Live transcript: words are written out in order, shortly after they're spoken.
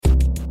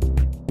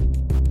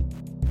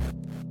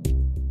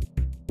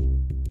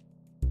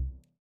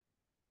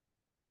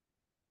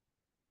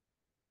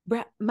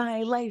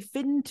my life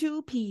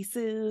into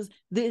pieces.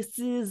 This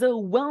is a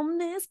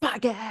wellness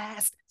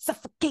podcast.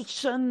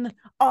 Suffocation,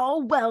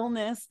 all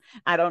wellness.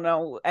 I don't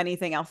know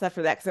anything else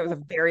after that because it was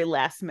a very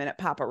last minute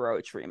Papa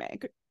Roach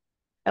remake.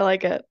 I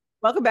like it.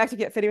 Welcome back to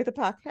Get Fitty with the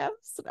podcast.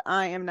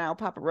 I am now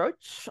Papa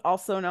Roach,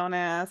 also known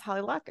as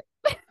Holly Lockett.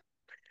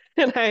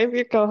 And I am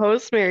your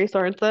co-host, Mary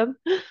Sorensen.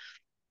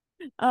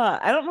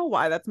 I don't know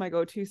why that's my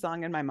go-to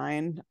song in my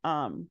mind.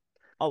 A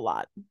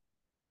lot.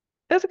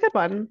 It's a good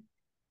one.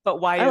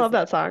 But I love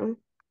that song.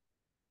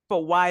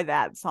 But why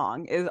that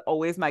song is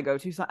always my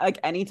go-to song. Like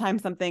anytime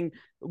something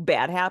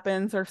bad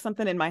happens or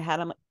something in my head,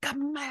 I'm like,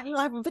 come my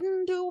life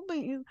into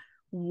me.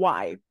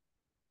 Why?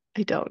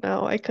 I don't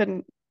know. I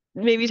couldn't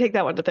maybe take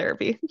that one to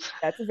therapy.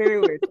 That's a very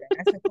weird thing.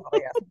 I should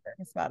probably ask my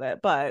therapist about it.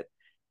 But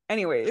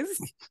anyways,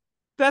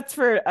 that's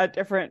for a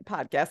different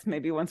podcast.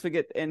 Maybe once we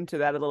get into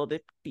that a little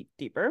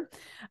deeper.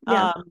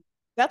 Yeah.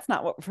 That's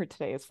not what for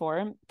today is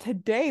for.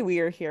 Today we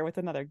are here with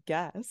another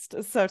guest.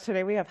 So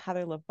today we have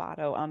Heather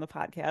Lovato on the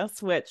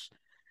podcast, which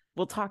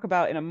we'll talk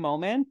about in a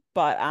moment,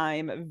 but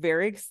I'm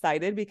very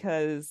excited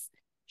because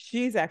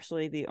she's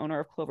actually the owner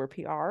of Clover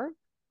PR,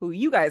 who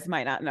you guys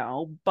might not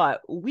know,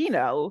 but we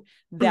know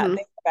that they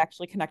have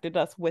actually connected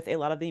us with a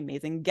lot of the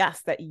amazing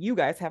guests that you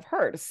guys have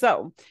heard.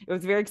 So it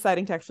was very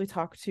exciting to actually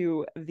talk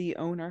to the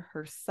owner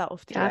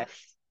herself today.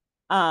 Yes.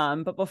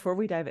 But before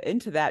we dive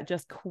into that,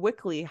 just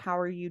quickly, how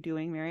are you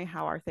doing, Mary?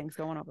 How are things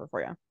going over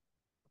for you?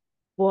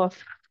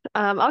 Woof.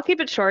 I'll keep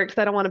it short because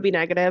I don't want to be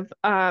negative.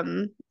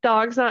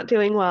 Dog's not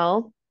doing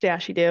well.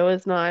 Dashy Doo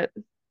is not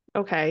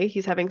okay.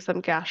 He's having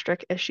some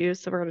gastric issues,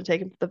 so we're going to take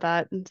him to the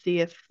vet and see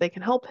if they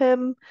can help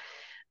him.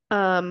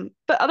 But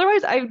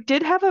otherwise, I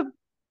did have I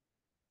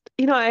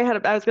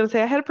was going to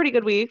say I had a pretty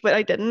good week, but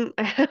I didn't.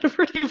 I had a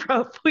pretty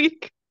rough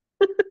week.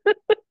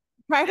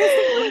 Practice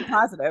was really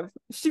positive.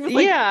 She was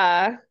like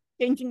Yeah.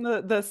 changing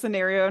the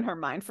scenario in her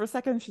mind for a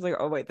second. She's like,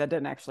 oh wait, that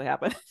didn't actually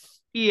happen.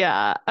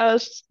 Yeah,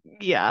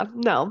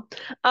 no.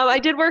 I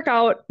did work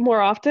out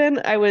more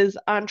often. I was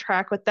on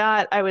track with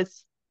that. I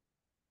was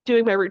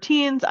doing my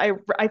routines. I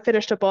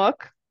finished a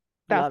book.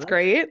 Love That's it.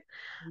 great.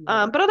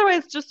 Love it. But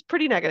otherwise, just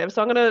pretty negative.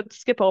 So I'm gonna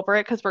skip over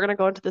it because we're gonna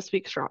go into this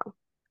week strong.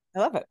 I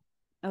love it.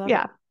 I love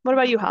Yeah. it. What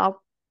about you,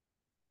 Hal?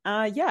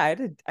 Yeah, I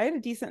had a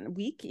decent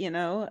week,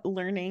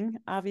 learning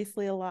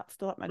obviously a lot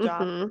still at my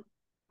job. Mm-hmm.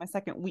 My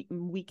second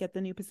week at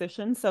the new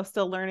position, so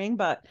still learning,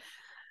 but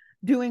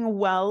doing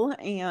well.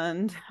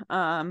 And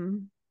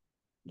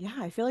yeah,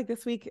 I feel like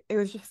this week it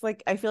was just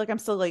like I feel like I'm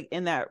still like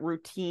in that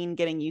routine,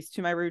 getting used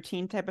to my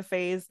routine type of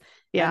phase.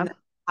 Yeah. And then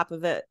on top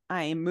of it,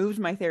 I moved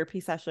my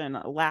therapy session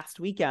last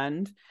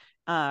weekend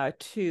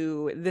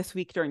to this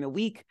week during the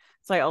week.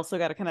 So I also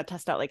got to kind of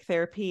test out like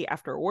therapy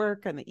after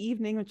work in the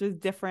evening, which is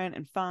different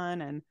and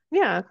fun. And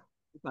Yeah.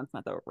 fun's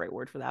not the right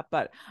word for that,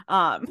 but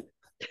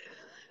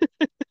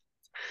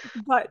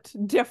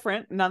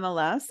different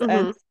nonetheless. And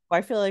Mm-hmm.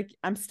 I feel like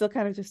I'm still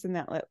kind of just in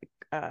that like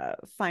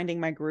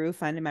finding my groove,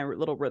 finding my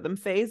little rhythm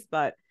phase,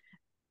 but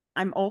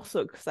I'm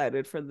also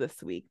excited for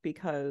this week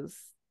because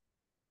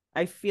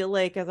I feel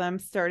like as I'm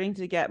starting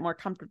to get more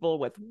comfortable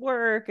with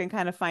work and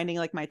kind of finding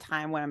like my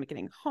time when I'm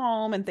getting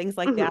home and things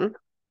like that. Mm-hmm.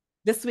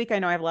 This week I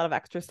know I have a lot of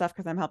extra stuff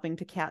because I'm helping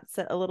to cat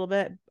sit a little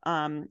bit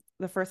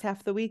the first half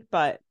of the week,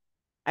 but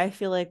I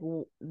feel like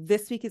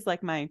this week is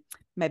like my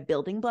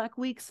building block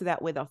week, so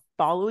that way the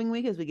following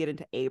week as we get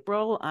into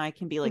April I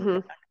can be like Mm-hmm.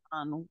 back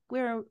on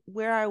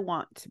where I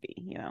want to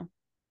be,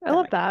 I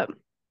love that.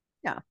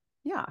 yeah.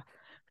 Yeah.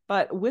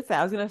 But with that,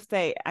 I was gonna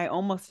say, I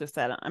almost just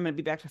said I'm gonna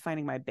be back to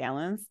finding my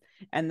balance.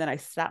 And then I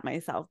stopped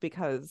myself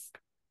because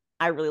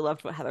I really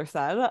loved what Heather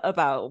said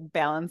about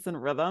balance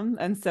and rhythm.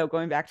 And so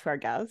going back to our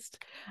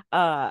guest,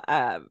 uh,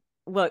 uh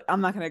well,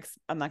 I'm not gonna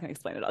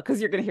explain it all because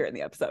you're gonna hear it in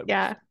the episode.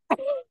 Yeah.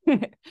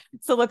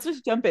 So let's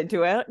just jump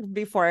into it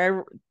before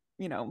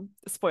I,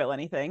 spoil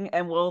anything.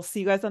 And we'll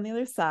see you guys on the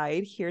other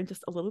side here in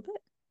just a little bit.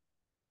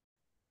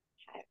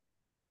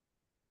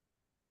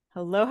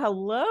 Hello,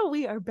 hello.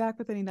 We are back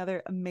with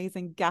another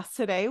amazing guest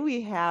today.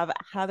 We have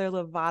Heather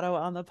Lovato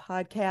on the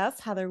podcast.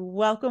 Heather,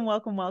 welcome,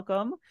 welcome,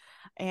 welcome.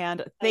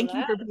 And thank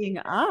you for being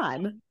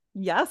on.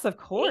 Yes, of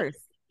course.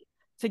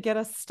 To get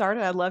us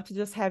started, I'd love to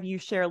just have you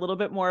share a little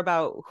bit more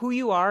about who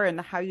you are and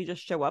how you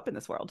just show up in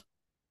this world.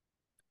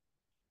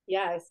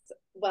 Yes.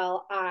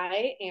 Well,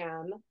 I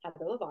am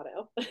Heather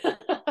Lovato.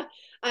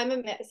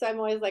 I'm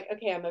always like,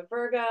 okay, I'm a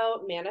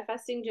Virgo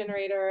manifesting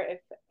generator. If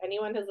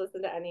anyone has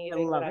listened to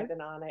anything that I've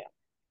been on,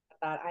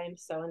 I am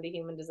so into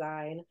human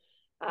design.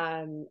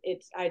 I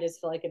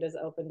just feel like it has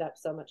opened up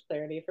so much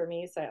clarity for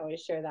me. So I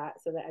always share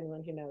that so that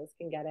anyone who knows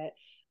can get it.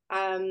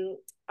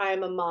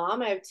 I'm a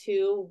mom. I have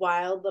two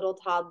wild little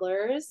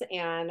toddlers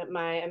and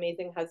my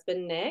amazing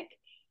husband, Nick.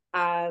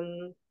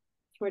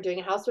 We're doing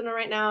a house rental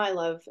right now. I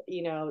love,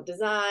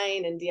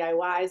 design and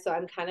DIY. So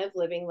I'm kind of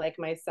living like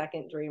my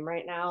second dream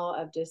right now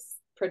of just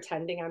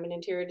pretending I'm an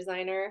interior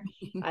designer.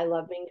 I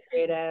love being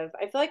creative.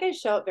 I feel like I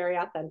show up very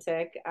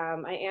authentic. I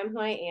am who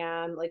I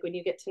am. Like when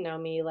you get to know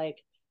me, like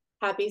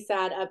happy,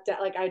 sad, up,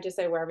 down, like I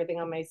wear everything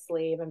on my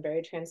sleeve. I'm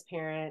very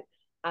transparent.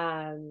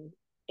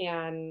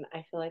 And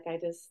I feel like I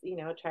just,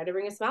 try to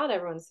bring a smile to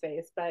everyone's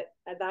face. But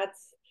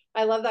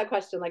I love that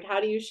question. Like, how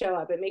do you show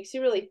up? It makes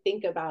you really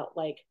think about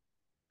like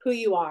who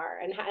you are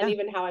and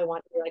even how I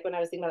want to be. Like when I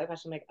was thinking about that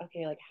question, I'm like,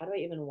 okay, like how do I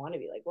even want to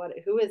be? Like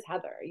who is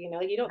Heather?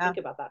 Like you don't Yeah. think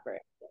about that very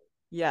often.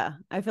 Yeah.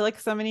 I feel like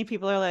so many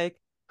people are like,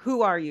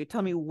 who are you?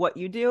 Tell me what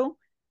you do.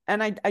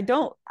 And I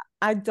don't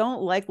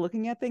like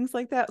looking at things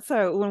like that.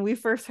 So when we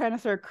first kind of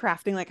started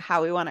crafting like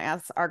how we want to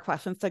ask our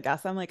questions to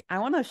guests, I'm like, I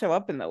want to show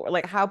up in the world,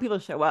 like how people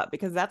show up,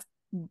 because that's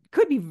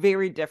could be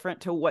very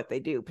different to what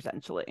they do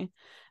potentially.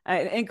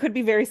 And it could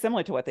be very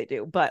similar to what they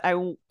do, but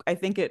I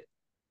think it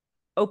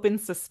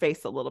opens the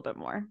space a little bit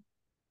more.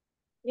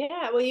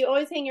 Yeah, well, you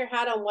always hang your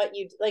hat on what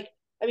you like.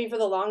 I mean, for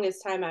the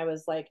longest time, I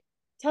was like,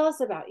 "Tell us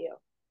about you."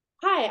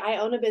 Hi, I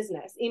own a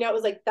business. It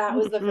was like that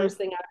was the Mhm. first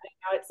thing.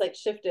 Now it's like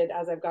shifted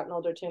as I've gotten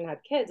older too and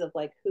had kids. Of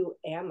like, who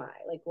am I?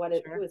 Like, who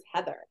Sure. is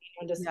Heather?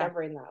 And Yeah.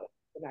 discovering that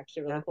was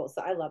actually really Yeah. cool.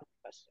 So I love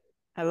the question.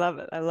 I love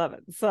it. I love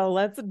it. So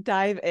let's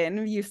dive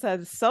in. You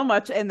said so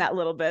much in that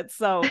little bit.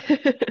 So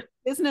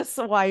business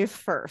wise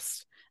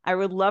first, I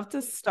would love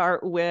to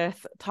start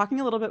with talking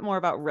a little bit more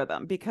about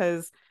rhythm,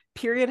 because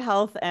period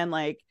health and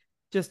like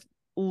just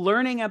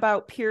learning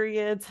about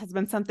periods has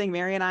been something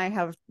Mary and I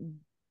have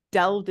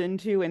delved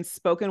into and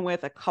spoken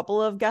with a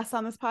couple of guests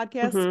on this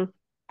podcast. Mhm.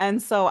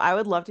 And so I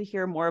would love to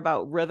hear more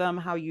about rhythm,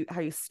 how you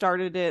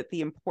started it,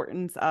 the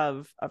importance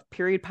of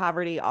period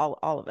poverty, all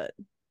of it.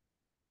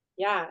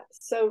 Yeah.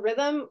 So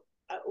rhythm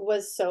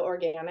was so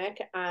organic.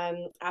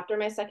 After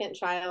my second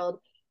child,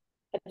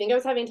 I think I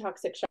was having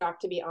toxic shock,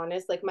 to be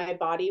honest. Like my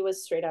body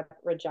was straight up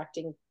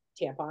rejecting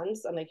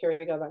tampons. I'm like, here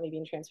we go about me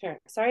being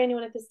transparent. Sorry,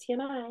 anyone at this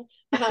TMI.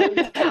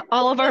 But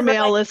All of our because I'm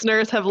male like,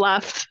 listeners have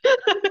left.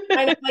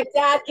 I know, like,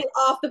 Dad, get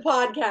off the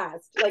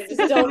podcast. Like,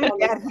 just don't on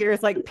Dad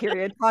hears like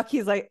period talk.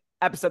 He's like,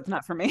 episode's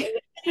not for me.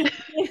 this.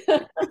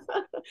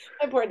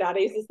 My poor dad, I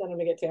used to send him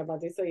to get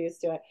tampons. He's so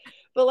used to it.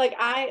 But like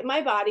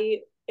my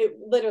body, it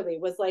literally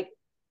was like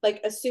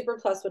a super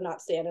plus would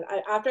not stand. And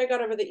after I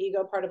got over the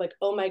ego part of like,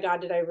 oh my God,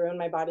 did I ruin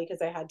my body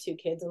because I had two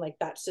kids? And like,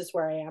 that's just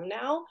where I am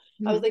now.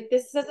 I was Mhm. like,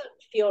 this doesn't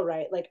feel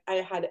right. Like I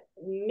had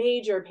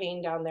major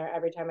pain down there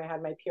every time I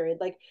had my period,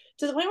 like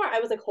to the point where I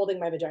was like holding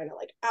my vagina,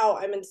 like, ow,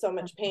 I'm in so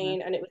much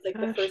pain. And it was like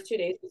the Gosh. first 2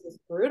 days was just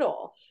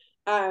brutal.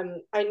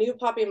 I knew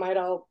poppy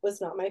midol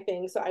was not my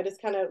thing, so I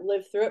just kind of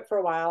lived through it for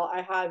a while.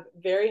 I have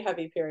very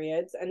heavy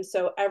periods, and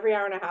so every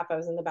hour and a half I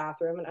was in the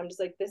bathroom, and I'm just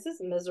like, this is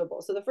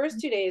miserable. So the first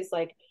 2 days,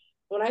 like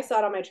when I saw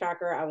it on my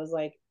tracker, I was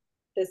like,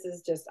 this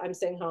is just, I'm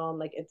staying home.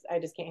 Like I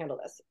just can't handle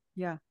this.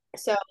 Yeah.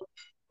 So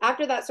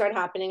after that started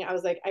happening, I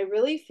was like, I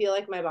really feel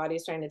like my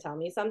body's trying to tell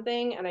me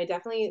something, and I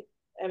definitely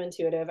am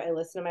intuitive. I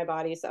listen to my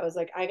body, so I was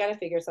like, I got to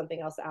figure something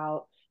else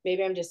out.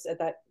 Maybe I'm just at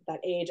that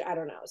age. I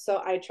don't know.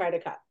 So I tried to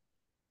cut.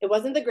 It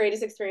wasn't the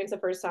greatest experience the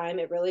first time.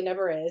 It really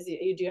never is.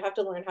 You do have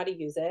to learn how to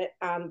use it.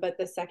 But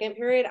the second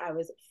period, I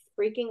was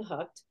freaking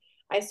hooked.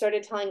 I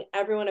started telling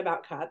everyone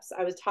about cups.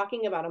 I was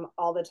talking about them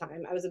all the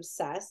time. I was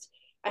obsessed.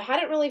 I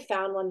hadn't really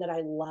found one that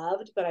I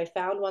loved, but I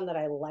found one that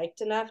I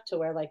liked enough to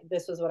where like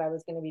this was what I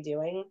was going to be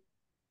doing.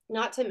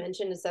 Not to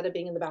mention, instead of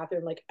being in the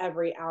bathroom like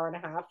every hour and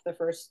a half the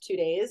first 2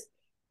 days,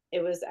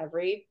 it was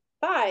every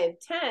 5,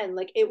 10.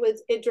 Like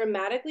it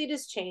dramatically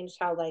just changed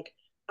how like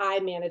I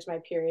managed my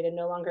period, and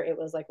no longer it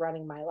was like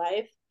running my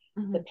life.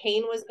 The Mhm.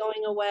 pain was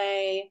going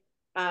away.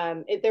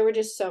 There were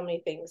just so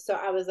many things. So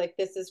I was like,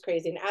 this is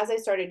crazy. And as I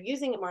started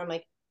using it more, I'm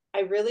like,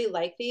 I really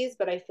like these,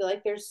 but I feel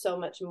like there's so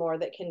much more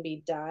that can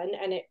be done.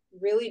 And it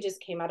really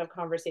just came out of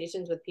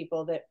conversations with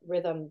people that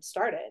Rhythm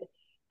started.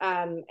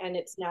 And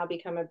it's now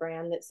become a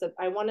brand that's,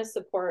 I want to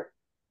support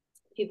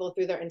people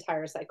through their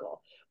entire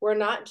cycle. We're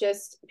not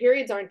just,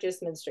 periods aren't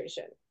just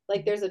menstruation.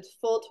 Like there's a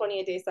full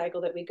 28-day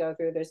cycle that we go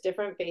through. There's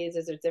different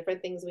phases, there's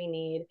different things we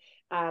need,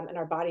 and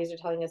our bodies are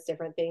telling us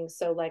different things.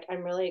 So like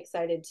I'm really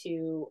excited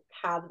to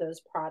have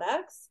those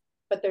products,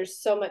 but there's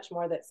so much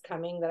more that's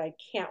coming that I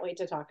can't wait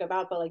to talk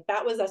about. But like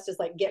that was us just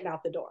like getting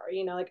out the door,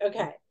 like,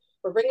 okay,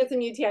 we're bringing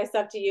some UTI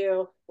stuff to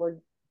you. We're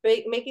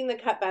making the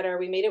cut better.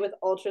 We made it with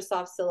ultra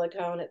soft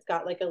silicone. It's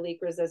got like a leak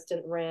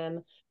resistant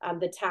rim.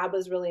 The tab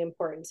was really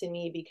important to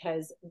me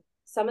because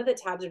some of the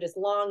tabs are just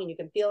long and you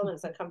can feel them and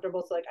it's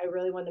uncomfortable. So like I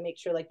really wanted to make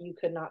sure like you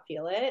could not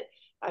feel it,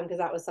 because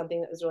that was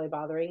something that was really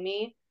bothering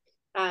me.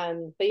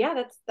 But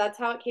yeah, that's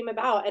how it came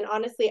about. And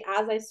honestly,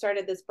 as I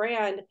started this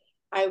brand,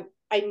 I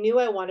knew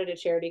I wanted a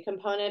charity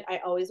component. I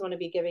always want to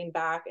be giving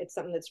back. It's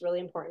something that's really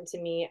important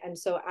to me. And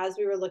so as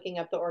we were looking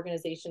up the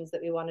organizations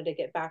that we wanted to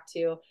get back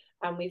to,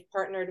 we've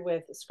partnered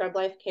with Scrub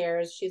Life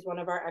Cares. She's one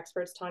of our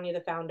experts, Tanya,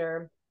 the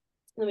founder.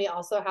 And we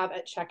also have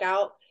at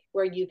checkout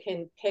where you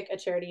can pick a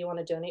charity you want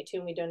to donate to,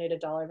 and we donate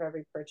 $1 of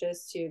every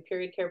purchase to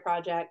Period Care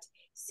Project,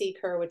 Seek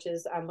Her, which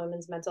is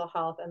women's mental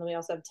health, and then we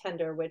also have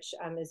Tender, which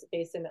is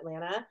based in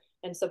Atlanta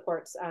and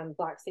supports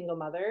Black single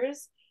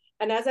mothers.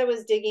 And as I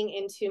was digging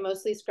into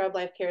mostly Scrub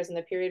Life Cares and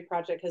the Period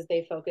Project, because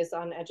they focus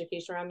on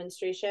education around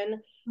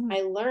menstruation, Mhm.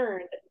 I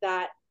learned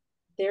that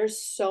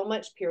there's so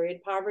much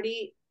period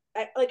poverty.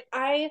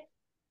 I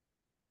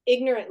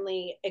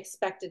ignorantly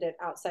expected it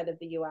outside of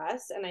the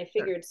US. And I Sure.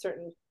 figured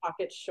certain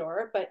pockets,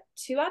 sure, but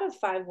 2 out of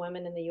 5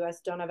 women in the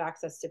US don't have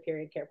access to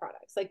period care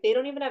products. Like they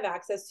don't even have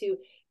access to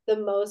the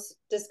most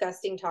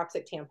disgusting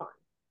toxic tampon.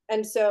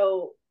 And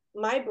so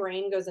my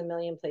brain goes a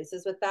million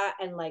places with that.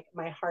 And like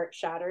my heart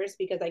shatters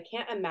because I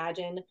can't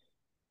imagine,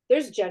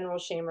 there's general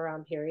shame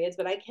around periods,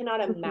 but I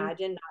cannot Mhm.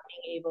 imagine not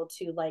being able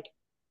to like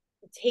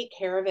take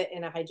care of it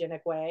in a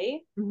hygienic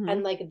way Mm-hmm.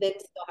 and like then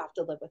still have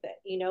to live with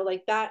it,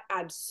 like that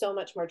adds so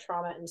much more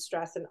trauma and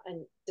stress and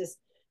just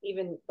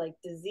even like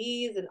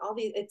disease and all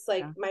these, it's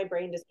like Yeah. my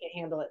brain just can't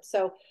handle it.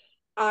 So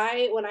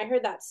I when I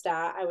heard that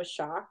stat, I was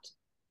shocked.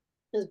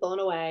 I was blown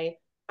away.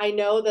 I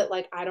know that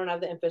like I don't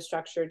have the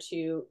infrastructure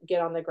to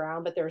get on the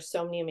ground, but there are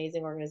so many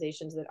amazing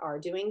organizations that are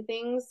doing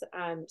things.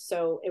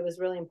 So it was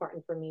really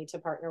important for me to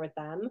partner with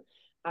them,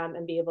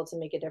 and be able to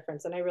make a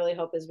difference. And I really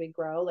hope as we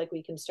grow, like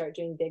we can start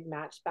doing big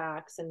match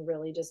backs and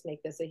really just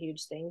make this a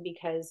huge thing,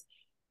 because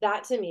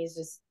that to me is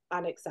just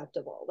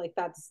unacceptable. Like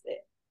that's it.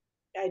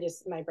 I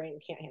just my brain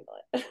can't handle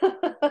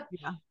it.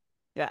 Yeah.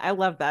 Yeah. I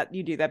love that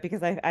you do that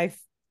because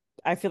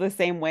I feel the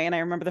same way. And I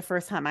remember the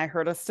first time I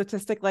heard a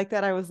statistic like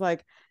that, I was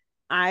like,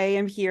 I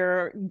am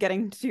here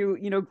getting to,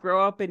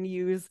 grow up and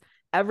use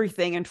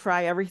everything and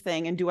try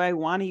everything. And do I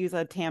want to use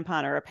a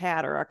tampon or a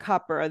pad or a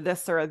cup or a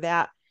this or a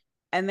that?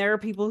 And there are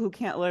people who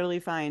can't literally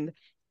find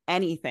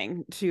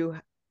anything to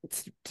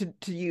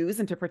use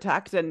and to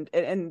protect,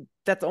 and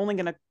that's only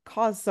going to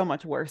cause so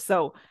much worse.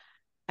 So,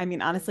 I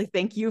mean, honestly,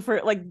 thank you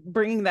for like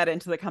bringing that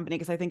into the company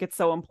because I think it's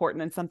so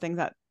important and something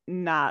that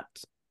not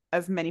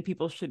as many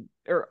people should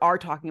or are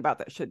talking about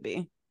that should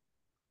be.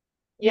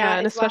 Yeah, Yeah,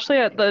 and it's why. especially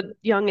at the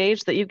young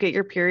age that you get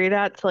your period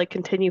at to like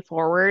continue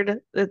forward,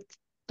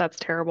 that's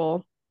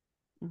terrible.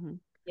 Mm-hmm.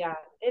 Yeah.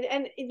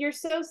 And you're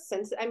so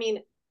sensitive. I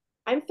mean,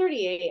 I'm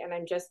 38 and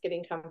I'm just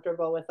getting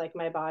comfortable with like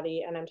my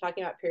body, and I'm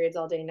talking about periods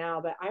all day now,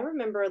 but I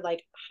remember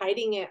like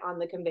hiding it on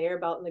the conveyor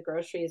belt in the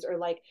groceries, or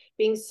like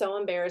being so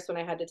embarrassed when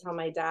I had to tell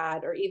my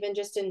dad, or even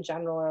just in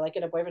general, or like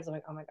in a boyfriend's, I'm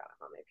like, oh my God,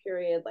 I'm on my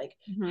period. Like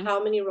Mm-hmm.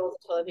 how many rolls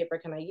of toilet paper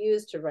can I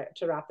use to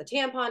wrap the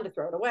tampon, to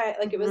throw it away?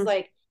 Like it was Hmm.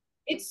 like,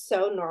 it's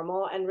so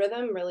normal. And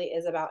rhythm really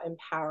is about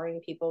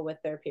empowering people with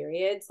their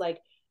periods. Like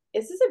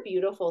this is a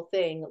beautiful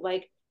thing.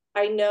 Like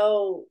I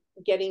know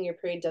getting your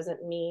period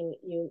doesn't mean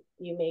you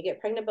may get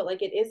pregnant, but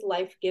like it is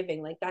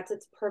life-giving. Like that's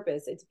its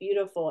purpose. It's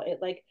beautiful. It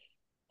like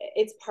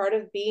it's part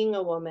of being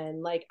a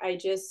woman. Like I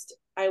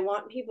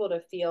want people to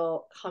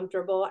feel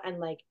comfortable and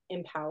like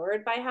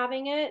empowered by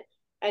having it,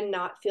 and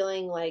not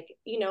feeling like,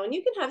 and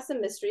you can have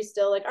some mystery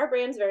still. Like our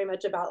brand's very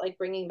much about like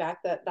bringing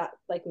back that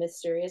like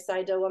mysterious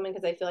side to a woman,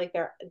 because I feel like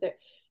there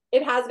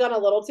it has gone a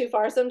little too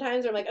far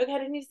sometimes where I'm like, okay, I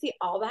didn't need to see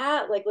all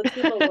that. Like let's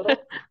keep it a little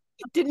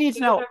Didn't need to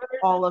know whatever.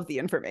 all of the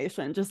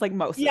information, just like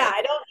most of Yeah, it.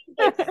 I don't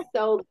need like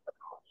so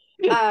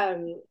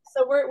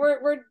so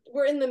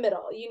we're in the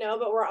middle,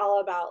 but we're all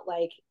about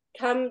like,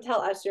 come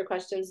tell us your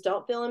questions,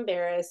 don't feel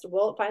embarrassed,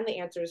 we'll find the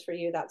answers for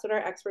you. That's what our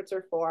experts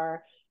are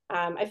for.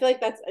 I feel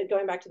like that's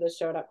going back to the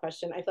showed up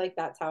question. I feel like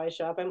that's how I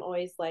show up. I'm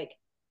always like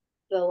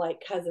the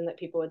like cousin that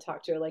people would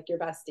talk to, or like your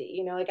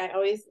bestie, like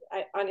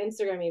on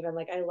Instagram, even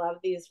like I love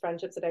these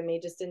friendships that I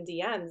made just in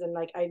DMs, and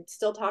like I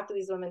still talk to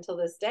these women till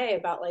this day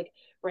about like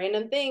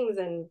random things.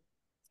 And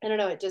I don't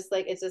know, it's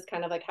just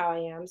kind of like how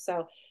I am.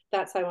 So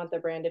that's how I want the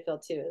brand to feel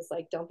too, is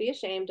like, don't be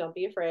ashamed, don't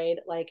be afraid.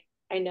 Like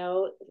I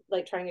know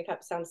like trying a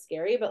cup sounds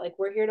scary, but like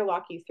we're here to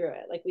walk you through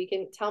it. Like we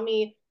can tell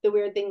me the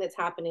weird thing that's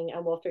happening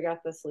and we'll figure out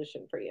the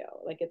solution for you.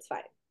 Like it's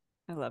fine.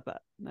 I love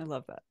that. I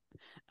love that.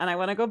 And I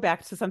want to go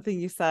back to something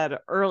you said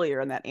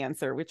earlier in that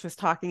answer, which was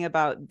talking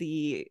about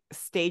the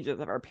stages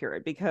of our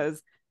period,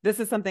 because this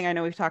is something I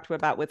know we've talked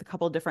about with a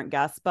couple of different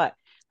guests, but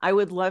I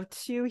would love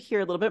to hear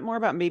a little bit more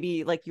about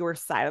maybe like your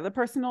side of the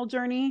personal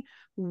journey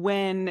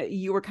when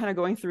you were kind of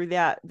going through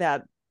that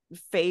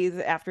phase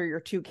after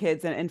your two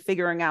kids and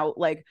figuring out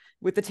like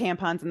with the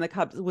tampons and the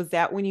cups. Was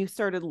that when you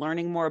started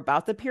learning more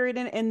about the period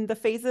in the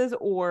phases,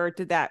 or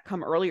did that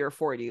come earlier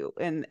for you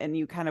and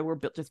you kind of were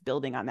just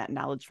building on that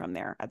knowledge from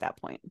there at that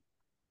point?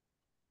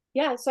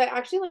 Yeah, so I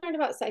actually learned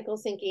about cycle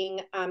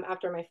syncing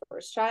after my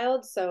first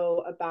child,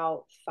 so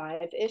about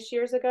 5-ish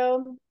years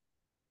ago.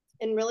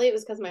 And really it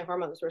was because my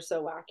hormones were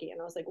so wacky,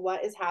 and I was like,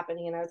 what is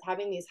happening? And I was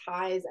having these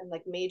highs and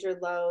like major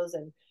lows.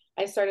 And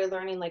I started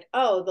learning like,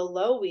 oh, the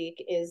low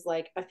week is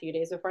like a few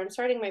days before I'm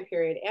starting my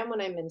period, and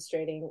when I'm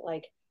menstruating,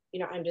 like,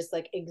 I'm just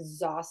like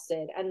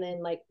exhausted. And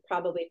then like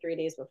probably 3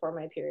 days before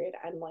my period,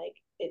 I'm like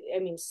I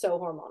mean, so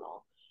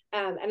hormonal.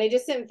 And I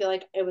just didn't feel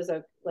like it was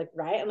a like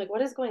right. I'm like,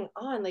 what is going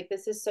on? Like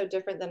this is so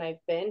different than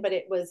I've been. But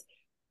it was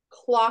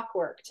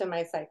clockwork to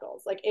my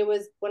cycles. Like it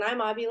was when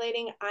I'm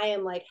ovulating, I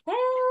am like, hey,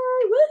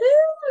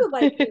 woohoo!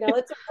 Like,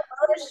 let's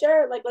wear a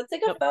shirt. Like, let's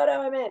take a Yep. photo.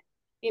 I'm in.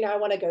 I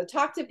want to go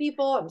talk to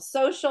people. I'm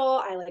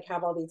social. I like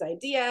have all these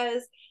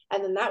ideas.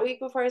 And then that week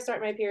before I start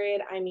my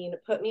period, I mean,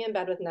 put me in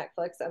bed with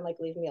Netflix and like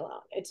leave me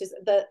alone. It's just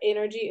the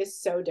energy is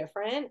so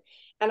different.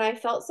 And I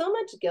felt so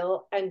much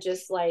guilt and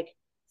just like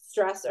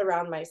stress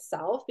around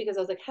myself, because I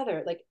was like,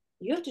 Heather, like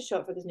you have to show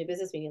up for this new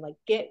business meeting. Like,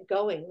 get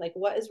going. Like,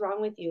 what is wrong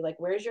with you? Like,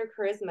 where's your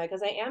charisma?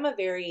 Because I am a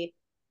very,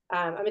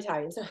 I'm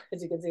Italian, so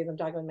as you can see, I'm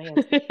talking with my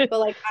hands. But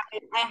like,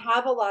 I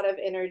have a lot of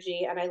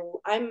energy, and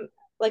I'm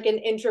like an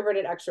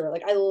introverted extrovert.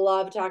 Like, I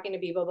love talking to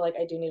people, but like,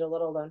 I do need a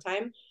little alone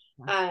time.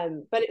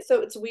 But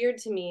so it's weird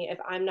to me if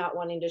I'm not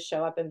wanting to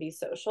show up and be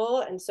social,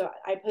 and so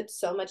I put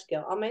so much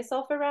guilt on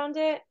myself around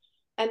it.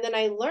 And then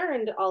I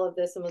learned all of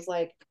this and was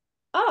like,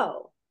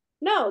 oh,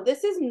 no,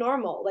 this is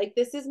normal. Like,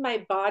 this is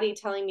my body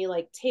telling me,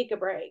 like, take a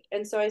break.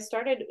 And so I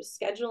started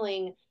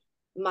scheduling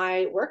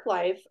my work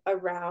life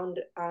around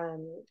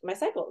my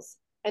cycles.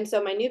 And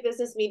so my new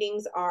business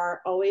meetings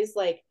are always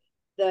like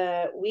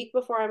the week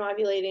before I'm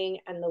ovulating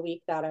and the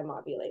week that I'm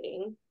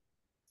ovulating.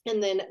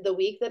 And then the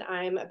week that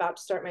I'm about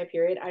to start my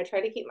period, I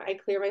try to I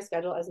clear my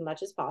schedule as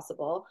much as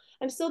possible.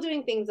 I'm still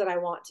doing things that I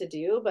want to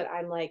do, but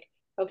I'm like,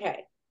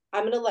 okay,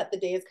 I'm going to let the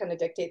days kind of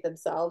dictate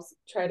themselves,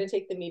 try to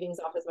take the meetings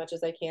off as much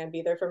as I can,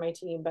 be there for my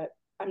team, but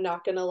I'm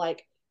not going to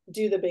like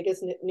do the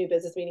biggest new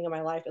business meeting of my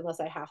life unless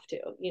I have to.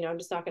 You know, I'm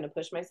just not going to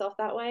push myself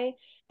that way.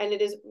 And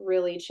it has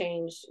really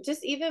changed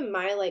just even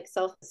my like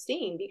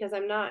self-esteem because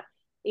I'm not,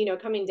 you know,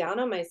 coming down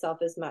on myself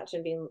as much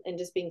and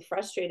just being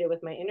frustrated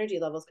with my energy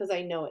levels because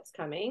I know it's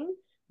coming.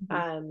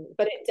 Mm-hmm.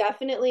 But it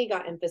definitely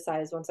got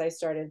emphasized once I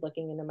started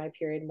looking into my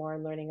period more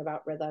and learning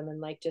about rhythm and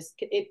like just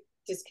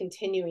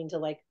continuing to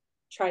like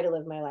try to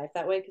live my life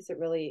that way because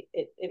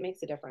it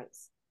makes a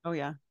difference. Oh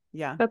yeah.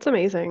 Yeah. That's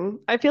amazing.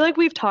 I feel like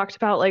we've talked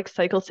about like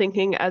cycle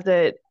syncing as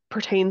it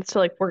pertains to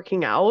like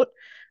working out,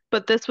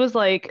 but this was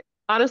like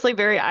honestly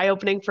very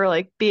eye-opening for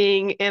like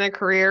being in a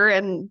career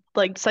and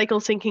like cycle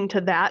syncing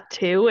to that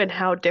too and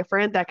how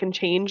different that can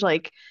change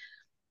like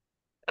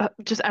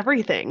just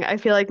everything. I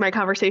feel like my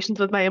conversations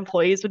with my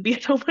employees would be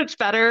so much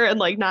better and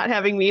like not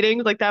having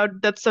meetings like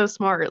that's so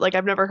smart. Like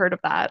I've never heard of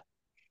that.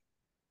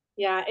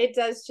 Yeah, it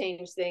does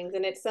change things.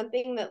 And it's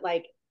something that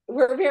like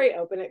we're very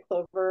open at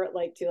Clover,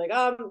 like to like,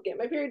 oh, I'm getting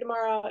my period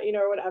tomorrow, you know,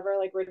 or whatever.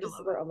 Like I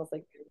love we're it. almost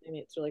like, I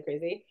mean, it's really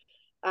crazy.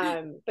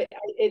 But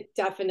it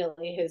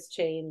definitely has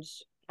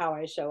changed how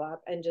I show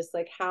up and just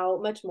like how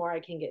much more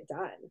I can get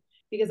done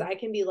because I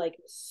can be like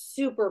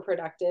super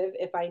productive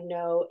if I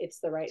know it's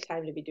the right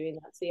time to be doing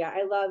that. So yeah,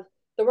 I love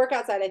the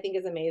workout side, I think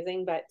is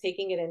amazing, but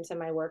taking it into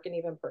my work and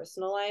even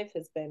personal life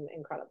has been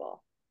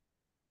incredible.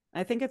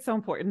 I think it's so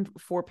important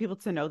for people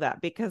to know that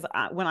because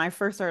when I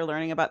first started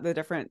learning about the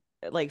different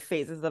like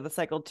phases of the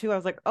cycle too, I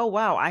was like, oh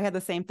wow, I had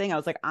the same thing. I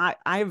was like, I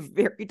have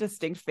very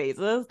distinct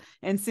phases.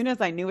 And as soon as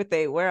I knew what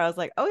they were, I was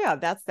like, oh yeah,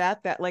 that's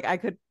that like I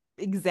could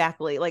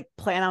exactly like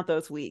plan out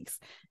those weeks.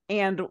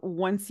 And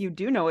once you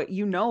do know it,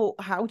 you know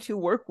how to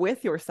work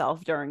with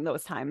yourself during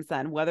those times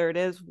then, whether it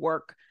is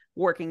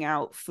working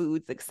out,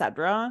 foods,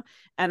 etc.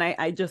 And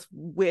I just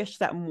wish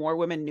that more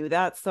women knew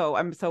that. So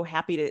I'm so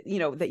happy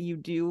to, that you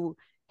do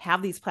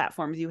have these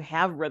platforms, you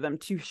have rhythm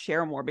to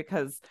share more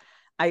because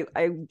I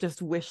just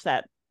wish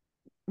that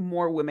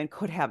more women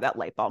could have that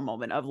light bulb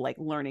moment of like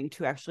learning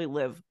to actually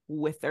live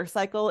with their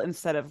cycle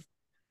instead of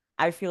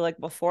I feel like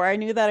before I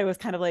knew that it was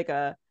kind of like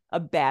a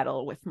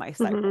battle with my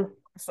cycle. Hmm.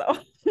 So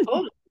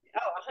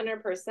Oh,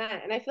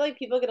 100%. And I feel like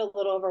people get a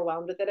little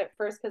overwhelmed with it at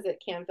first because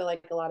it can feel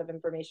like a lot of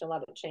information, a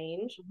lot of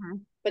change.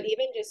 Mhm. But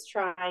even just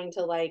trying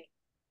to like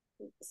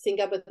sync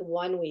up with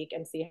one week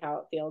and see how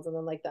it feels, and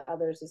then like the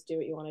others just do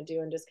what you want to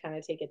do and just kind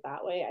of take it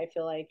that way. I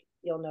feel like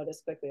you'll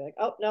notice quickly, like,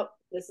 oh, no,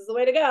 this is the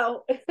way to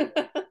go.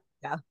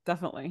 Yeah,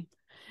 definitely.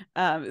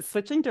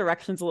 Switching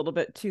directions a little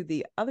bit to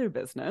the other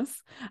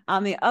business.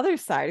 On the other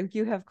side,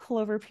 you have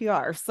Clover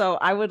PR. So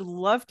I would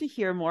love to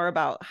hear more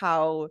about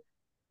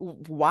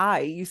why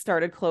you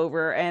started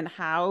Clover and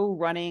how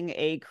running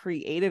a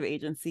creative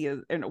agency is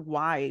and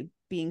why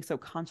being so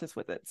conscious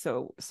with it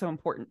so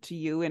important to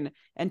you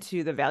and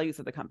to the values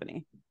of the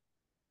company.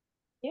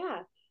 Yeah.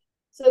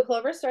 So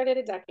Clover started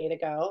a decade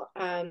ago.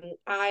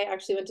 I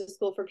actually went to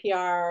school for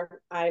PR.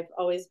 I've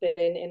always been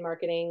in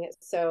marketing,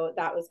 so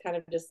that was kind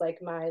of just like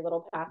my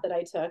little path that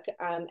I took.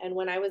 And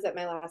when I was at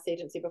my last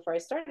agency before I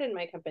started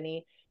my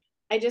company,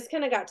 I just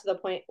kind of got to the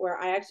point where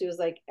I actually was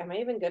like, am I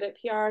even good at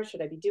PR?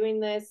 Should I be doing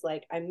this?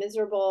 Like, I'm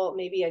miserable.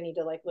 Maybe I need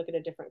to like look at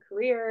a different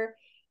career.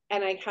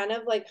 And I kind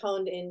of like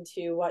honed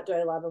into what do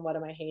I love and what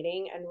am I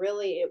hating? And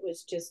really,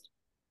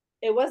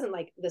 it wasn't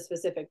like the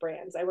specific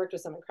brands. I worked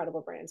with some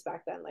incredible brands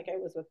back then. Like I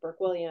was with Burke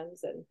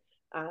Williams and,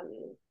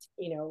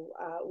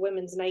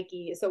 women's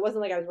Nike. So it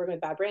wasn't like I was working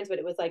with bad brands, but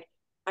it was like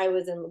I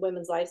was in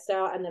women's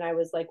lifestyle, and then I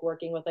was like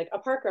working with like a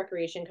park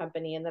recreation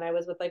company, and then I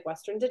was with like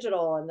Western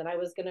Digital, and then I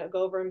was gonna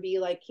go over and be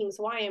like King's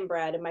Hawaiian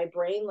bread, and my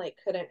brain like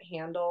couldn't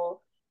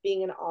handle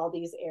being in all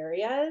these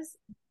areas.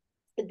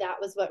 That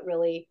was what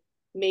really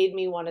made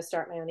me want to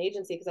start my own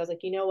agency because I was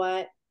like, you know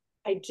what?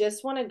 I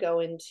just want to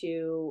go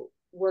into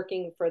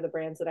working for the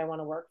brands that I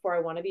want to work for. I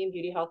want to be in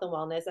beauty, health, and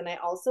wellness. And I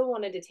also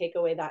wanted to take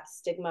away that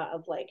stigma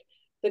of like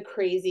the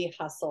crazy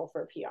hustle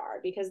for PR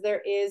because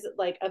there is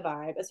like a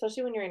vibe,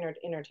 especially when you're in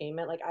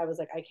entertainment. Like I was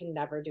like, I can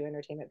never do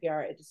entertainment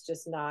PR. It's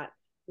just not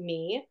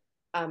me.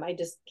 I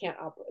just can't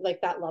operate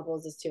like that level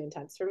is just too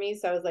intense for me.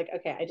 So I was like,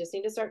 okay, I just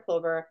need to start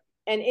Clover.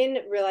 and in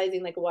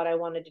realizing like what I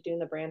wanted to do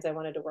and the brands I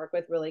wanted to work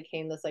with really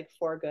came this like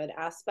for good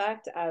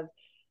aspect of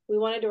we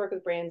wanted to work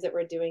with brands that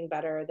were doing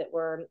better, that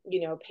were,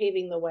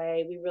 paving the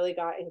way. We really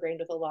got ingrained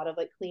with a lot of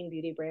like clean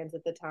beauty brands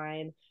at the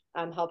time,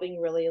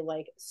 helping really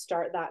like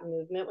start that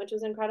movement, which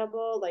was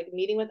incredible. Like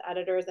meeting with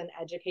editors and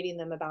educating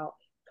them about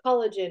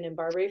collagen and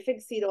barberry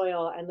fig seed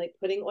oil and like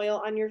putting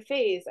oil on your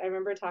face. I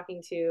remember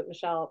talking to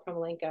Michelle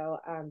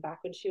Promalenko back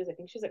when she was, I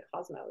think she was at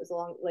Cosmo. It was a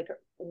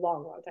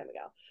long time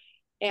ago.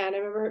 And I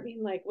remember her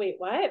being like, wait,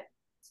 what?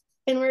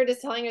 And we were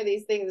just telling her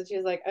these things, and she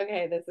was like,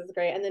 okay, this is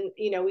great. And then,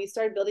 we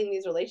started building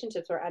these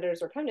relationships where editors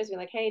were coming to us being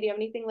like, hey, do you have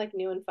anything like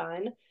new and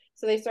fun?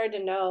 So they started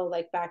to know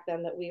like back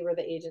then that we were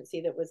the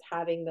agency that was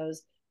having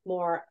those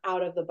more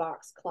out of the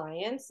box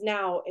clients.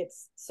 Now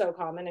it's so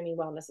common. I mean,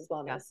 wellness is Yeah.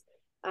 wellness.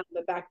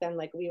 But back then,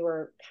 like we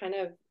were kind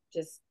of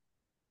just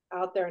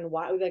out there and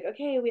why we'd be like,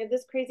 okay, we have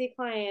this crazy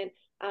client,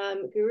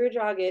 Guru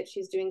Dragic,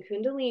 she's doing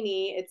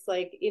Kundalini. It's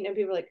like,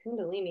 people are like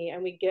Kundalini,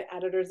 and we get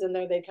editors in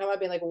there, they come up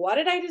being like, what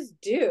did I just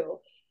do?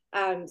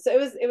 So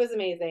it was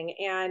amazing.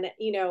 And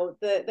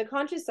the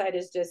conscious side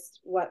is just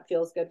what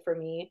feels good for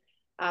me.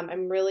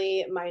 I'm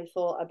really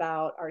mindful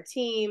about our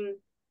team,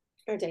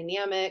 our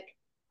dynamic,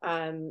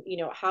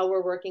 how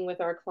we're working with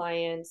our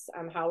clients,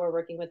 how we're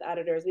working with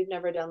editors. We've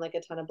never done like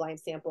a ton of blind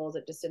samples.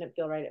 It just didn't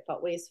feel right. It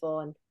felt wasteful.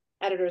 And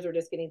editors were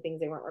just getting things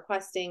they weren't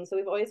requesting. So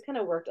we've always kind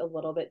of worked a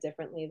little bit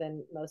differently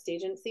than most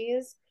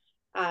agencies.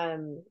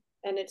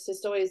 And it's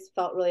just always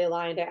felt really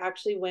aligned. I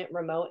actually went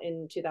remote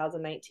in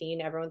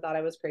 2019. Everyone thought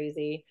I was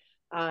crazy.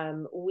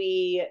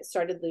 We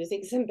started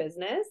losing some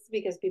business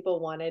because people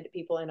wanted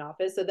people in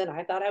office. So then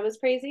I thought I was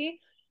crazy.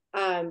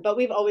 But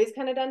we've always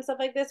kind of done stuff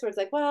like this where it's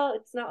like, well,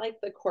 it's not like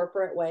the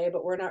corporate way,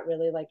 but we're not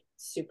really like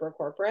super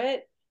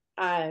corporate.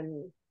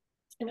 And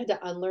had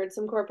to unlearn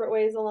some corporate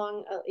ways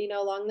along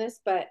this.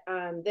 But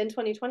then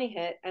 2020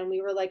 hit, and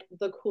we were like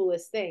the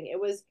coolest thing. It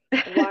was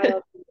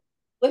wild.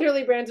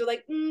 Literally, brands were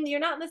like, "You're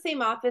not in the same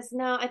office.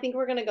 No, I think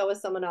we're gonna go with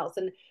someone else."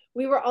 And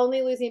we were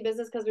only losing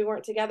business because we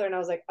weren't together. And I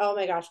was like, "Oh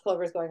my gosh,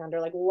 Clover's going under.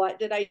 Like, what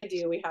did I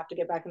do? We have to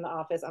get back in the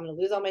office. I'm gonna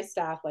lose all my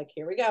staff. Like,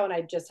 here we go." And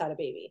I just had a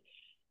baby.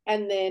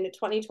 And then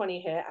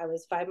 2020 hit. I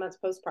was 5 months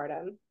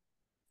postpartum,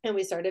 and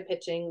we started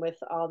pitching with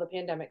all the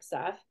pandemic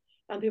stuff.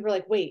 And people were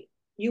like, wait,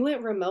 you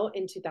went remote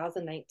in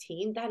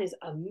 2019? That is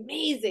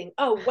amazing.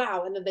 Oh,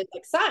 wow. And then they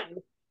like signed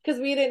because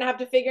we didn't have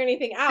to figure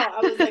anything out. I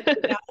was like,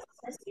 that's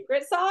our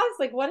secret sauce?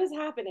 Like, what is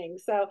happening?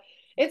 So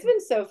it's been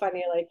so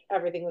funny, like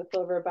everything with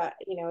Clover, but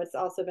it's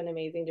also been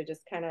amazing to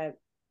just kind of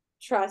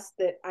trust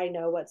that I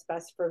know what's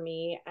best for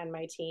me and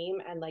my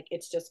team, and like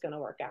it's just going to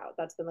work out.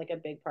 That's been like a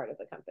big part of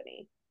the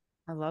company.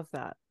 I love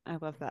that. I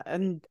love that.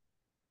 And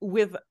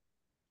with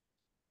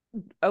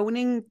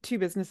owning two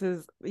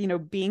businesses,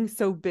 being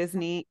so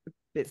busy.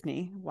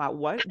 Wow,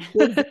 what?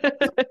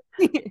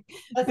 Busy.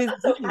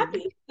 That's so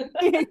happy.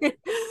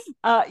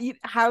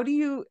 How do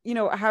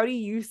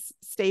you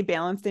stay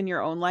balanced in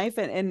your own life,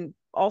 and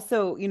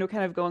also,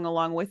 kind of going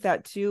along with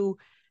that too,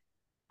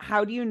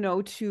 how do you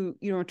know to,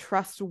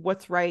 trust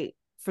what's right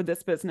for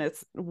this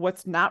business,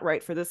 what's not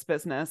right for this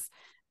business?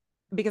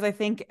 Because I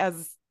think,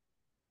 as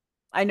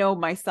I know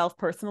myself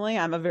personally,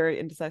 I'm a very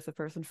indecisive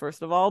person,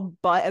 first of all,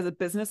 but as a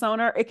business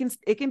owner, it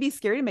can be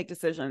scary to make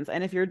decisions.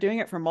 And if you're doing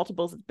it for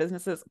multiple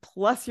businesses,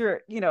 plus you're,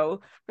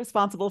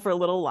 responsible for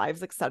little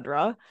lives,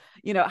 etc.,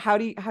 how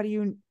do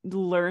you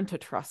learn to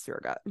trust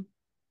your gut?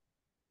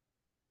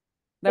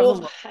 That was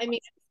Well, I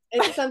mean,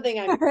 it's something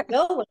I'm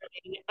still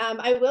learning.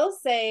 I will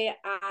say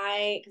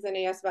because I know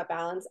you asked about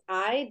balance,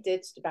 I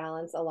ditched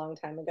balance a long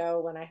time ago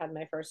when I had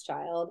my first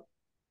child,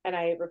 and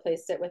I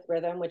replaced it with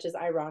Rhythm, which is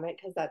ironic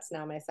because that's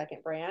now my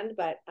second brand.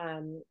 But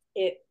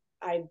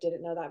I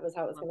didn't know that was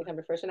how it was going to come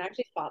to fruition. I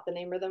actually fought the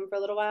name Rhythm for a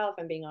little while, if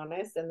I'm being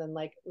honest. And then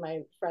like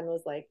my friend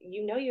was like,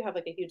 you have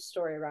like a huge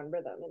story around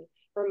Rhythm, and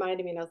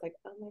reminded me, and I was like,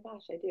 oh my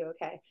gosh, I do.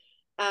 Okay.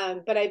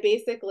 But I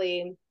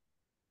basically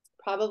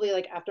probably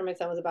like after my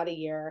son was about a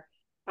year,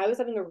 I was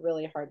having a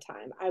really hard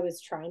time. I was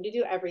trying to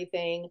do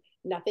everything.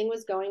 Nothing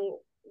was going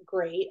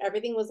great.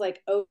 Everything was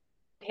like,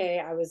 okay,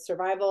 I was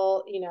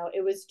survival,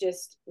 it was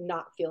just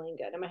not feeling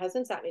good. And my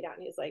husband sat me down.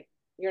 He's like,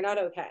 you're not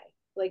okay.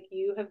 Like,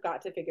 you have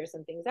got to figure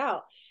some things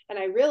out. And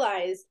I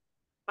realized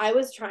I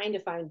was trying to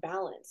find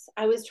balance.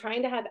 I was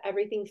trying to have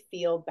everything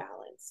feel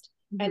balanced.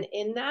 Mm-hmm. And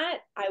in that,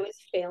 I was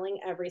failing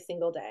every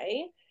single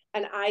day.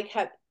 And I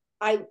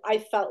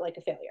felt like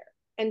a failure.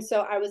 And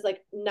so I was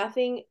like,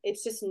 nothing,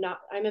 it's just not,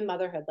 I'm in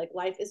motherhood. Like,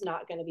 life is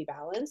not going to be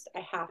balanced.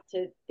 I have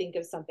to think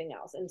of something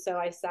else. And so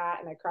I sat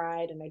and I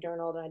cried and I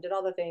journaled and I did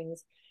all the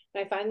things.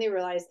 And I finally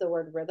realized the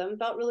word rhythm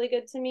felt really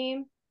good to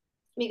me,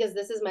 because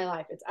this is my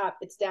life. It's up,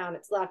 it's down,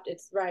 it's left,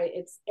 it's right,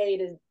 it's A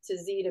to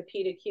Z to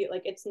P to Q.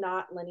 Like, it's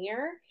not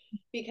linear,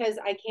 because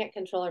I can't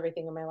control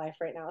everything in my life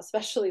right now,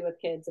 especially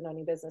with kids and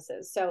owning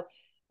businesses. So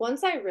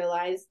once I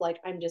realized, like,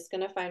 I'm just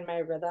going to find my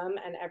rhythm,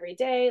 and every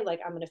day, like,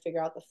 I'm going to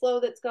figure out the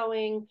flow that's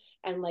going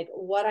and like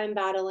what I'm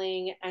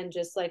battling, and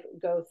just like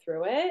go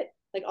through it,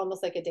 like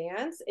almost like a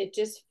dance, it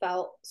just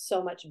felt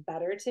so much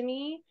better to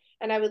me.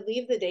 And I would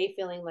leave the day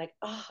feeling like,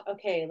 oh,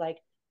 okay, like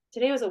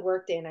today was a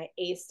work day and I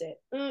aced it.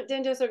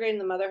 Didn't do so great in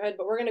the motherhood,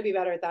 but we're going to be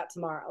better at that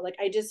tomorrow. Like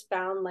I just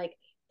found like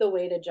the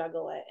way to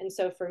juggle it. And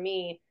so for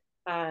me,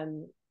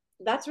 um,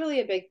 that's really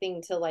a big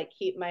thing to like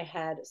keep my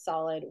head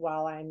solid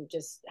while I'm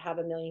just have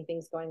a million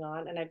things going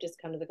on. And I've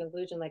just come to the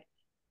conclusion like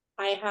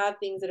I have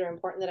things that are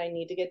important that I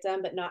need to get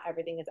done, but not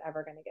everything is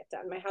ever going to get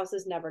done. My house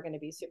is never going to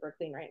be super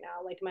clean right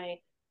now. Like my,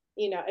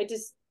 it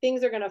just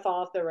things are going to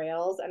fall off the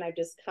rails. And I've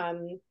just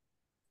come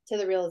to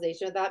the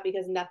realization of that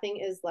because nothing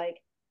is like,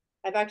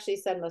 I've actually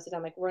said most of the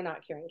time, like, we're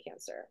not curing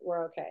cancer.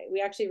 We're okay.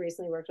 We actually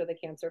recently worked with a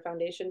cancer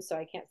foundation, so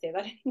I can't say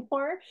that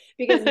anymore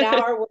because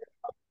now our work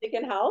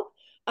can help.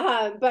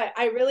 But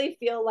I really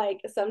feel like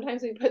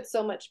sometimes we put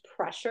so much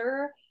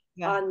pressure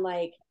Yeah. on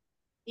like,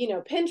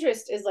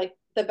 Pinterest is like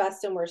the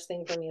best and worst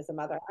thing for me as a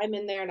mother. I'm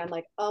in there and I'm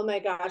like, oh my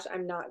gosh,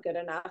 I'm not good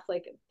enough.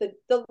 Like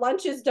the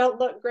lunches don't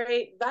look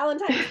great.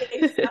 Valentine's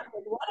Day stuff.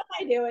 Like, what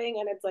am I doing?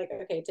 And it's like,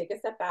 okay, take a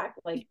step back.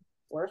 Like,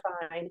 we're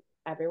fine.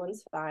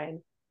 Everyone's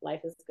fine.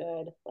 Life is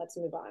good. Let's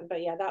move on.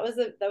 But yeah, that was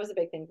a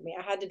big thing for me.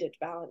 I had to ditch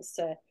balance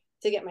to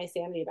get my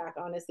sanity back.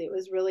 Honestly, it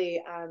was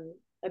really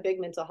a big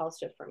mental health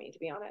shift for me, to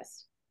be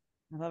honest.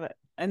 I love it.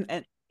 And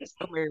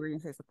oh, Mary, were you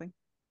gonna say something?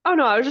 Oh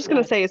no, I was just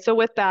gonna No, say, so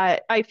with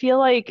that, I feel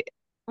like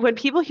when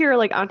people hear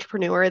like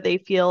entrepreneur, they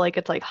feel like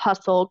it's like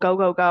hustle, go,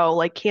 go, go,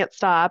 like can't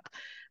stop,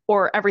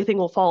 or everything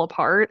will fall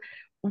apart.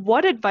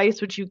 What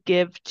advice would you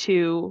give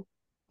to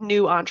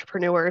new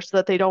entrepreneurs so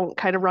that they don't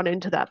kind of run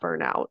into that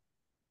burnout?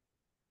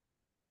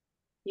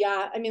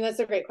 yeah, I mean that's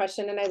a great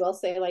question, and I will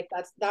say like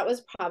that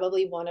was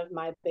probably one of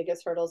my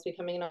biggest hurdles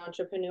becoming an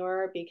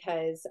entrepreneur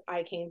because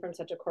I came from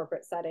such a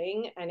corporate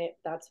setting, and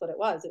that's what it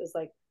was. It was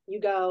like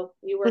you go,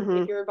 you work. Hmm.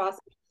 If your boss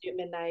at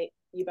midnight,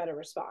 you better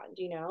respond.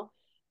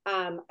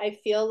 I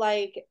feel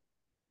like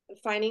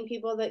finding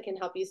people that can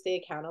help you stay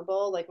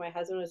accountable. Like my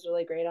husband was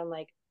really great on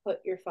like put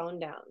your phone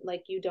down.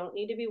 Like you don't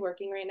need to be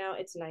working right now.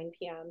 It's 9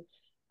 p.m.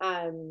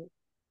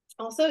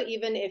 Also,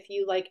 even if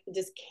you like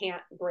just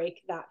can't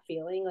break that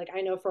feeling, like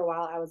I know for a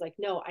while I was like,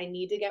 no, I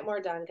need to get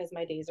more done because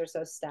my days are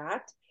so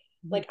stacked.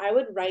 Mhm. Like I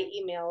would write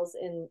emails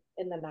in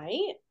the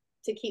night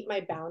to keep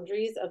my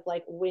boundaries of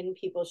like when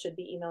people should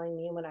be emailing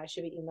me and when I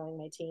should be emailing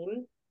my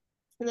team.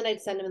 And then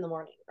I'd send them in the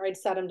morning, or I'd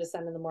set them to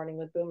send in the morning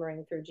with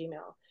Boomerang through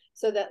Gmail.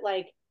 So that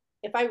like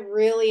if I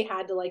really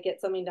had to like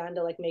get something done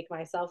to like make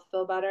myself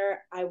feel better,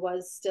 I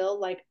was still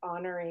like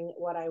honoring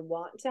what I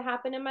want to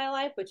happen in my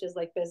life, which is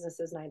like business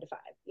is 9 to 5.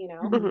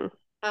 Mhm. Hmm.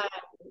 Um,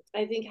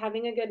 I think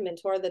having a good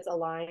mentor that's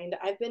aligned,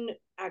 I've been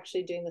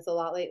actually doing this a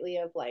lot lately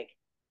of like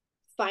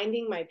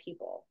finding my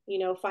people,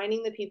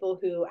 finding the people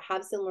who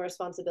have similar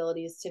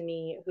responsibilities to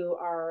me, who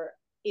are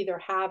either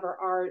have or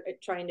are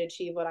trying to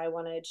achieve what I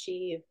want to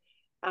achieve.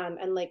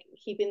 And like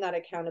keeping that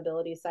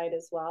accountability side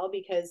as well,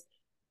 because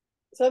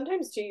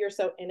sometimes too, you're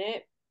so in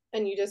it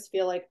and you just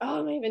feel like, oh,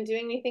 am I even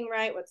doing anything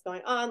right? What's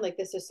going on? Like,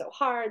 this is so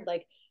hard.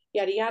 Like,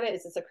 yada, yada.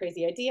 Is this a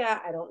crazy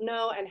idea? I don't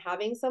know. And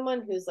having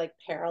someone who's like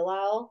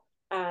parallel,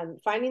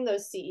 finding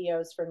those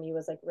CEOs for me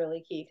was like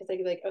really key because I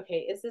could be like, okay,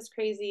 is this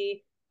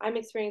crazy? I'm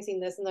experiencing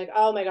this and like,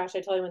 oh my gosh, I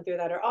totally went through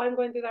that. Or, oh, I'm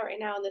going through that right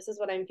now. And this is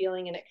what I'm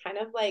feeling. And it kind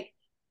of like,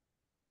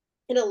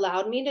 it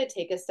allowed me to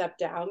take a step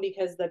down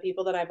because the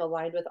people that I've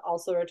aligned with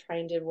also are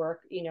trying to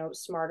work,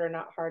 smarter,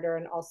 not harder,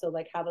 and also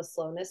like have a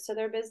slowness to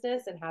their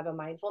business and have a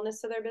mindfulness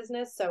to their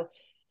business. So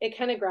it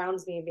kind of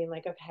grounds me being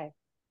like, okay,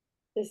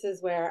 this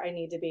is where I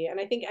need to be.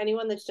 And I think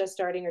anyone that's just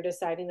starting or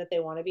deciding that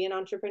they want to be an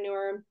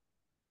entrepreneur,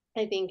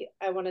 I think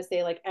I want to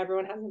say like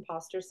everyone has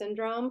imposter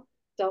syndrome.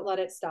 Don't let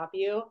it stop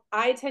you.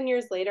 I, 10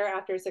 years later,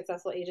 after a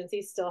successful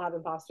agency, still have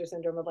imposter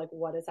syndrome of like,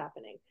 what is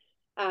happening?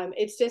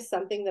 It's just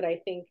something that I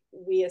think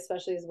we,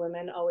 especially as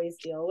women, always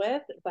deal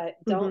with, but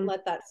don't Hmm.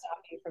 let that stop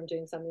you from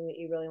doing something that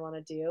you really want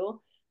to do.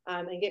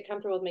 And get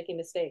comfortable with making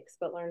mistakes,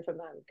 but learn from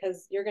them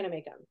because you're going to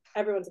make them.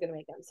 Everyone's going to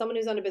make them. Someone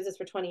who's owned a business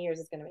for 20 years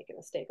is going to make a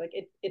mistake. Like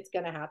it's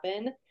going to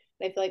happen.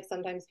 And I feel like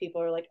sometimes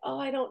people are like, oh,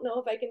 I don't know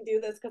if I can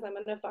do this because I'm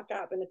going to fuck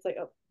up. And it's like,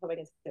 oh, hope I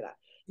can say that.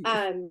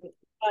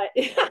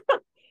 But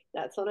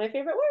that's one of my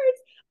favorite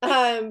words.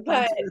 Mine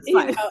But too, it's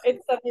fine.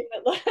 it's something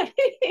that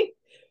like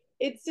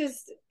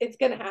it's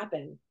gonna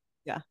happen.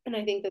 Yeah, And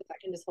I think that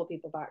can just hold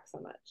people back so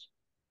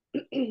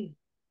much.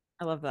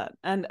 I love that.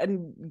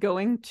 And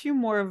going to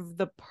more of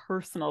the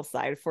personal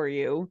side for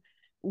you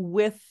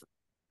with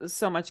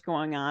so much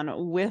going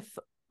on, with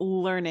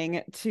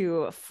learning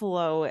to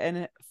flow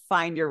and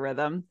find your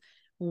rhythm.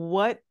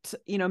 What,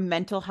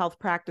 mental health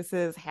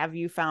practices have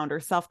you found or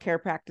self-care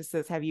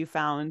practices have you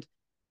found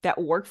that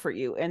work for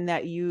you and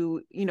that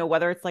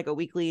whether it's like a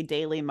weekly,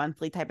 daily,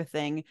 monthly type of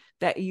thing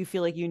that you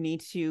feel like you need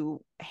to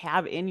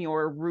have in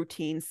your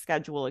routine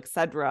schedule,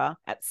 etc.,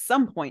 at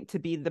some point to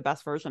be the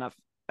best version of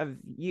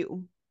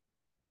you?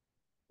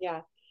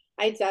 Yeah,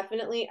 I do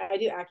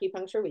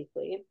acupuncture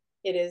weekly.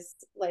 It is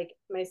like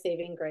my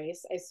saving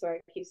grace. I swear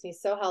it keeps me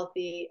so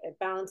healthy. It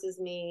balances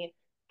me.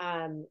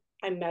 I'm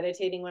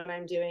meditating when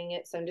I'm doing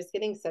it. So I'm just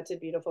getting such a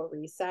beautiful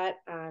reset.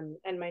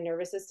 And my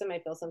nervous system, I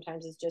feel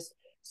sometimes is just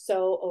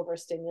so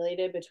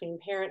overstimulated between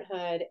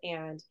parenthood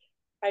and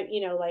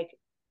like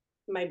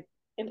my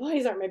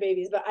employees aren't my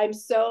babies, but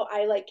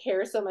I like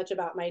care so much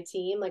about my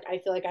team. Like I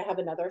feel like I have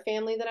another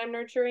family that I'm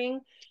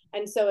nurturing.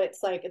 And so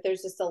it's like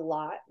there's just a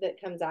lot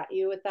that comes at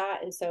you with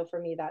that. And so for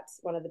me, that's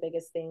one of the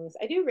biggest things.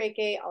 I do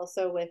Reiki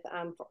also with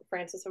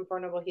Francis from For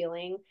Noble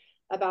Healing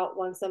about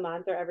once a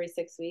month or every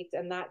 6 weeks.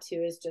 And that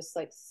too is just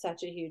like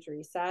such a huge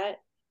reset.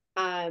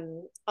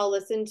 I'll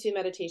listen to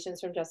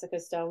meditations from Jessica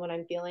Stone when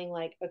I'm feeling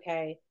like,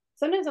 okay,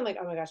 sometimes I'm like,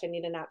 oh my gosh, I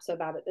need a nap so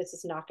bad, but this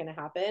is not going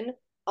to happen.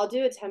 I'll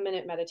do a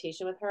 10-minute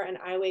meditation with her and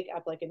I wake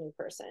up like a new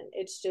person.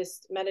 It's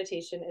just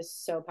meditation is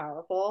so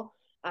powerful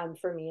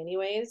for me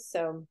anyways.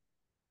 So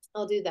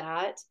I'll do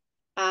that.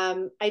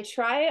 I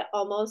try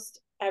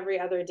almost every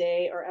other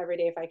day or every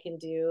day if I can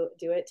do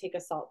it, take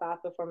a salt bath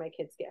before my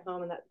kids get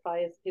home. And that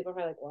probably is, people are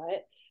probably like,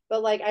 what?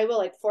 But like I will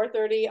like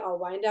 4:30, I'll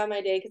wind down my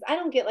day because I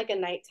don't get like a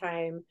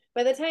nighttime.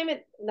 By the time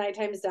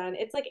nighttime is done,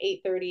 it's like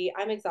 8:30.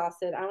 I'm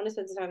exhausted. I want to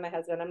spend some time with my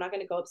husband. I'm not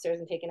going to go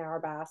upstairs and take an hour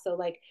bath. So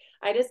like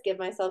I just give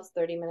myself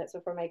 30 minutes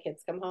before my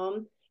kids come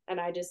home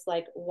and I just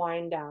like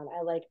wind down.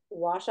 I like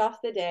wash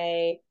off the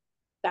day.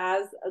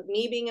 As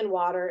me being in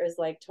water is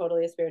like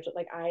totally a spiritual,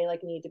 like I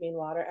like need to be in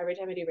water every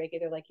time I do Reiki.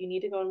 They're like, you need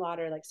to go in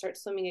water, like start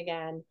swimming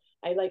again.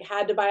 I like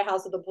had to buy a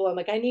house with a pool. I'm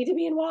like, I need to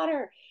be in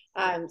water.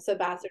 So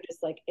baths are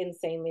just like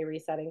insanely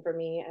resetting for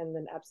me, and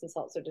then Epsom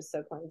salts are just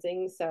so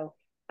cleansing. So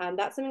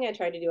that's something I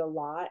try to do a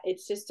lot.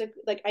 It's just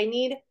like I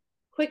need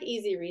quick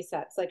easy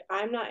resets. Like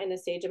I'm not in a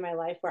stage in my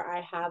life where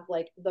I have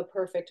like the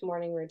perfect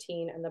morning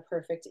routine and the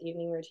perfect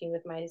evening routine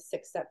with my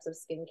 6 steps of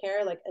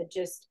skincare. Like it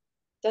just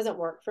doesn't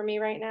work for me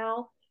right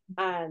now.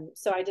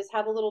 So I just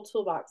have a little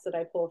toolbox that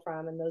I pull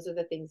from, and those are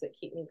the things that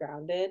keep me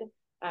grounded.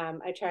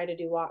 I try to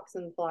do walks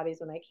and Pilates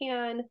when I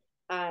can,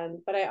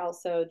 but I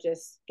also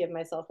just give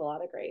myself a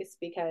lot of grace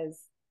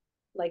because,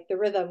 like the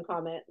rhythm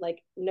comment,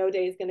 like no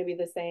day is going to be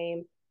the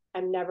same.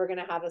 I'm never going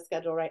to have a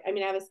schedule, right? I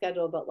mean, I have a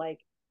schedule, but like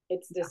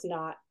it's just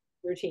not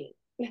routine.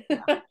 Yeah.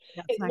 That's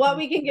It's not what gonna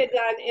we can get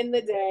done in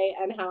the day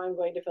and how I'm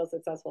going to feel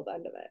successful at the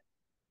end of it.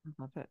 I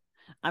love it.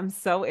 I'm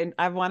so in.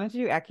 I wanted to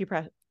do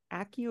acupuncture.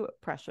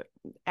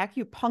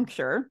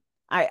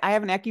 I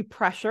have an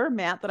acupressure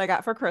mat that I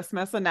got for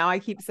Christmas, and now I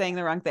keep saying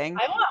the wrong thing.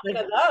 I want one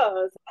of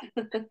those.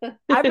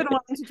 I've been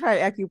wanting to try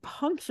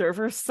acupuncture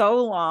for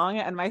so long,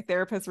 and my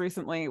therapist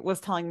recently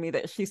was telling me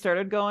that she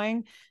started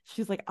going.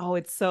 She's like, "Oh,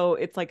 it's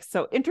like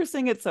so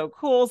interesting. It's so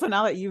cool." So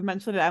now that you've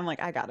mentioned it, I'm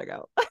like, I gotta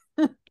go.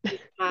 You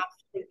have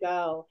to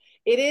go.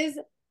 It is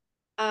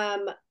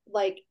um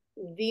like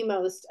the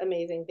most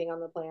amazing thing on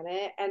the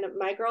planet. And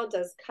my girl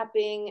does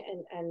cupping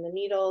and the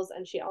needles,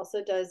 and she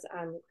also does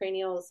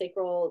cranial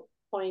sacral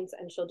points,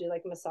 and she'll do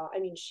like massage. I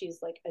mean, she's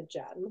like a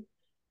gem.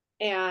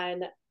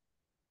 And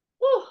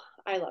oh,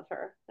 I love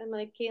her. I'm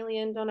like,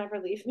 Kalian, don't ever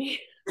leave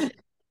me.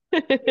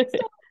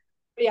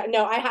 Yeah,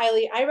 no,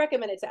 I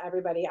recommend it to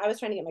everybody. I was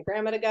trying to get my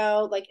grandma to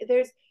go. Like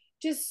there's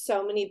just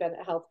so many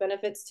health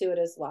benefits to it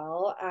as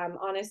well.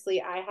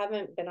 Honestly, I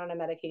haven't been on a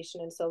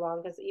medication in so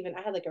long because even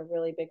I had like a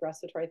really big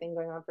respiratory thing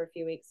going on for a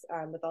few weeks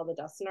with all the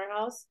dust in our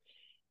house.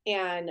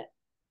 And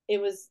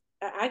it was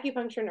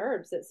acupuncture and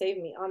herbs that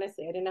saved me.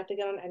 Honestly, I didn't have to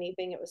get on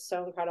anything. It was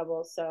so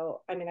incredible. So,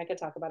 I mean, I could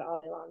talk about it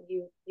all day long.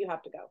 You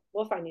have to go.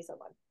 We'll find you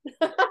someone.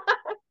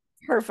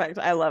 Perfect.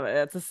 I love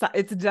it.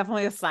 It's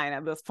definitely a sign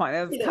at this point.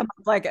 It's come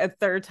up like a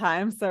third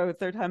time, so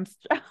third time's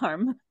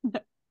charm.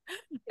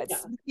 Yeah.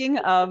 Speaking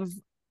of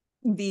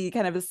the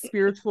kind of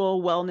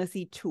spiritual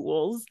wellnessy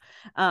tools,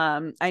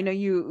 I know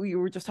you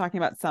were just talking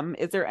about some.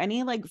 Is there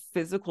any like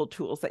physical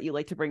tools that you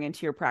like to bring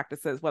into your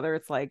practices, whether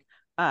it's like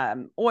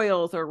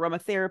oils or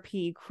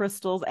aromatherapy,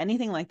 crystals,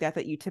 anything like that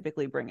that you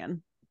typically bring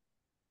in?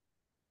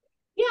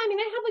 Yeah, I mean,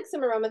 I have like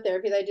some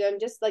aromatherapy that I do. I'm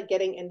just like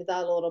getting into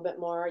that a little bit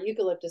more.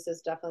 Eucalyptus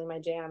is definitely my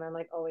jam. I'm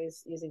like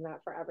always using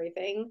that for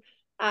everything.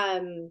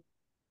 Um,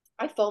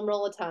 I foam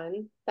roll a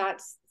ton.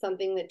 That's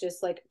something that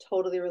just like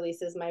totally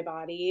releases my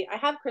body. I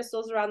have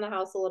crystals around the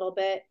house a little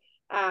bit.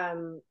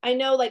 I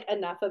know like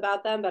enough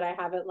about them, but I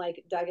haven't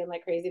like dug in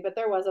like crazy. But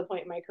there was a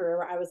point in my career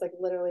where I was like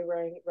literally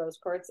wearing rose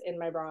quartz in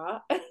my bra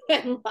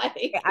and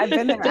like I've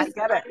been there. I just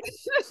get it.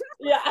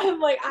 yeah, I'm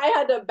like I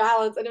had to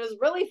balance, and it was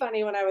really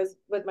funny when I was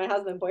with my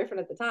husband, boyfriend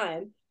at the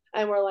time,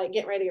 and we're like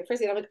getting ready to get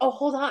frisky. And I'm like, oh,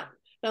 hold on.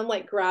 And I'm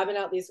like grabbing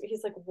out these.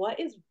 He's like, what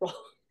is wrong?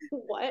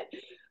 What?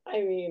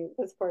 I mean,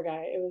 this poor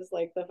guy. It was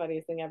like the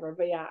funniest thing ever.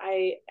 But yeah,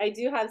 I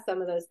do have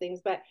some of those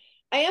things, but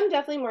I am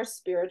definitely more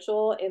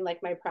spiritual in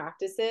like my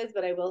practices.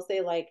 But I will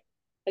say like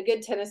a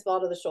good tennis ball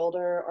to the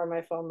shoulder or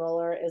my foam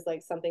roller is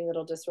like something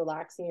that'll just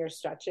relax me or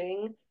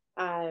stretching.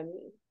 Um,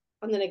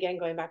 and then again,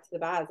 going back to the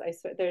baths, I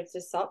swear there's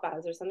just salt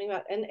baths or something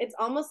about, and it's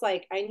almost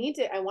like I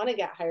want to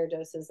get higher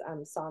doses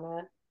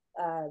sauna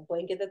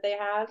blanket that they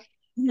have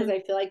because Mhm. I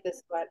feel like the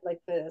sweat, like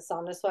the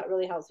sauna sweat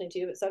really helps me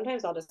too. But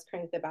sometimes I'll just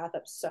crank the bath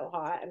up so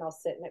hot and I'll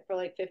sit in it for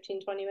like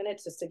 15-20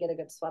 minutes just to get a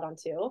good sweat on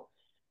too.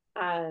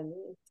 Um,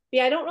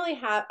 yeah, I don't really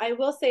have, I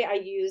will say I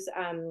use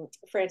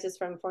Frances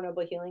from For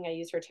Noble Healing. I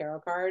use her tarot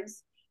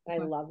cards and I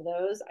Okay. love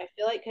those. I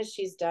feel like because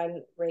she's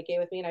done Reiki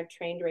with me and I've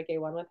trained Reiki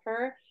 1 with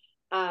her.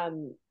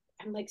 Um,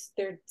 I'm like,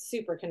 they're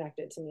super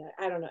connected to me.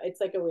 I don't know. It's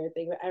like a weird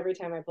thing, but every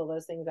time I pull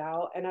those things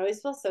out, and I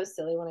always feel so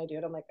silly when I do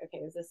it. I'm like, okay,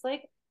 is this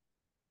like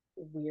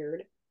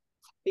weird?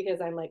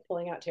 Because I'm like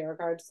pulling out tarot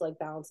cards to like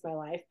balance my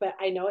life, but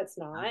I know it's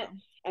not.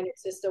 And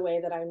it's just a way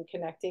that I'm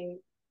connecting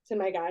to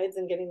my guides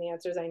and getting the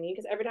answers I need.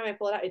 Because every time I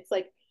pull it out, it's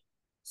like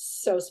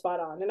so spot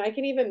on. And I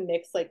can even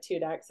mix like two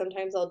decks.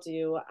 Sometimes I'll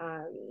do,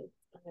 oh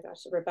my gosh,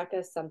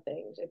 Rebecca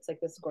something. It's like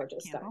this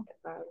gorgeous deck.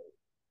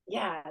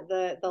 Yeah,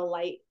 the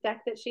light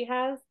deck that she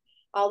has.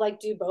 I'll like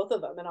do both of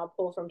them and I'll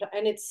pull from,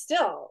 and it's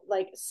still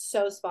like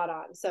so spot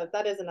on. So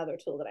that is another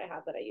tool that I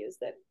have that I use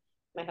that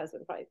my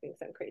husband probably thinks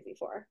I'm crazy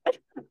for.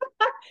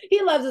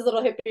 He loves his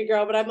little hippie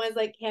girl, but I'm always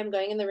like, hey, I'm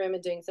going in the room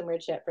and doing some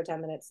weird shit for 10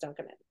 minutes. Don't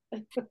come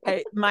in.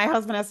 Hey, my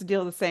husband has to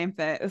deal with the same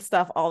thing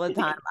stuff all the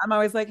time. I'm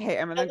always like, hey,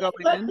 I'm gonna go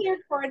Put in, clear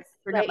cords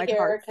bring up right my here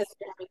cards. because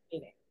you're having a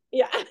meeting.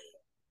 Yeah.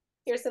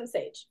 Here's some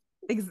sage.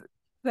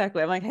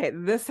 Exactly. I'm like, hey,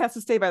 this has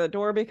to stay by the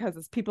door because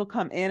as people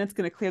come in, it's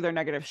gonna clear their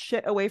negative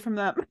shit away from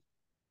them.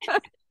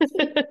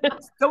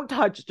 Don't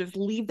touch, just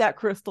leave that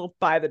crystal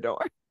by the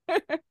door.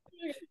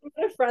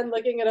 A friend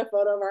looking at a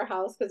photo of our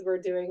house because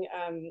we're doing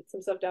some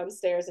stuff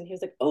downstairs, and he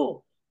was like,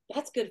 oh,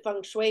 that's good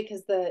feng shui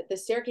because the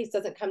staircase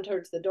doesn't come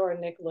towards the door.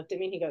 And Nick looked at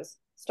me and he goes,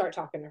 start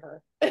talking to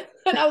her.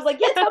 And I was like,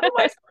 yeah, tell me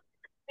more.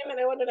 And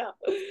I want to know.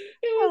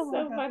 It was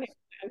so funny.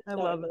 I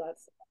love it.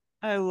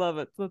 I love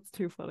it. That's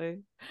too funny.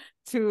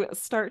 To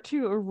start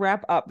to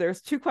wrap up,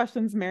 there's two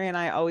questions Mary and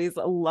I always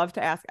love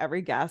to ask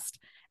every guest.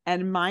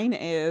 And mine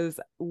is,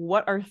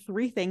 what are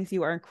three things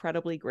you are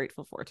incredibly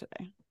grateful for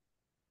today?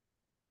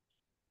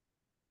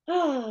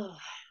 Oh,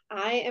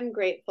 I am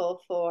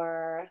grateful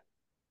for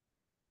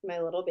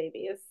my little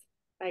babies.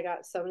 I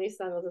got so many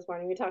snuggles this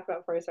morning. We talked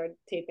about before we started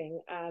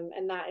taping,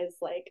 and that is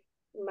like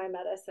my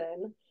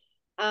medicine.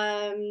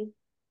 Um,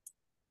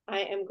 I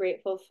am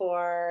grateful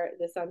for,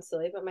 this sounds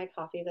silly, but my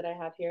coffee that I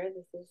have here.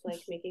 This is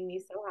like making me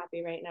so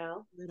happy right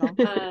now.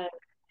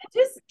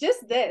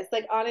 Just this,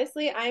 like,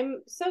 honestly,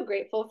 I'm so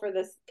grateful for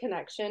this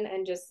connection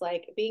and just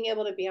like being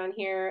able to be on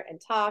here and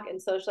talk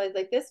and socialize.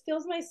 Like, this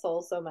fills my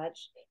soul so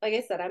much. Like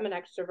I said, I'm an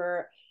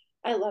extrovert.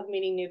 I love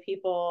meeting new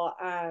people.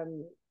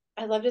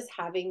 I love just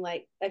having,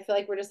 like, I feel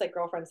like we're just like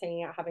girlfriends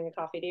hanging out having a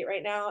coffee date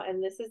right now,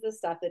 and this is the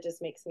stuff that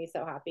just makes me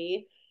so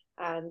happy.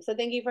 So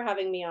thank you for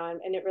having me on,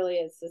 and it really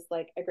is just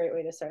like a great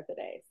way to start the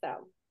day. So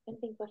I'm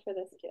thankful for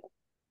this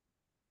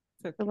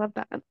too. I love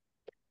that.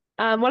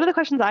 One of the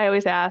questions I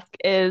always ask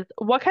is,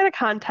 what kind of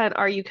content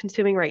are you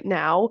consuming right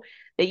now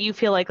that you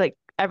feel like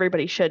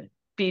everybody should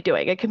be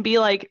doing? It can be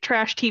like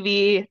trash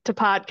TV to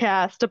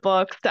podcast to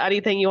books to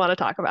anything you want to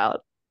talk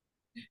about.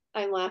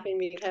 I'm laughing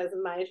because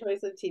my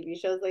choice of TV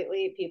shows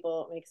lately,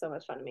 people make so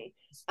much fun of me.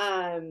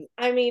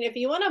 I mean, if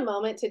you want a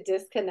moment to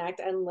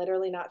disconnect and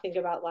literally not think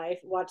about life,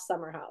 watch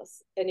Summer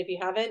House. And if you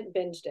haven't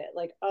binged it,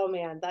 like, oh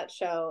man, that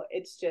show,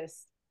 it's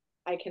just,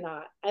 I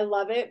cannot. I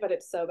love it, but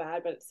it's so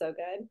bad, but it's so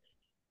good.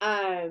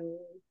 Um,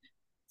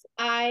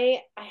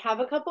 I have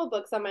a couple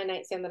books on my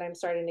nightstand that I'm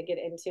starting to get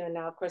into, and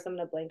now of course I'm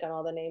gonna blank on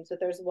all the names, but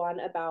there's one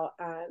about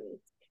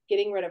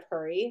getting rid of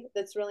hurry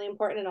that's really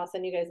important, and I'll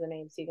send you guys the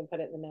name so you can put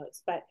it in the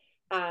notes. But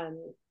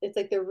it's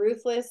like the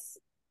ruthless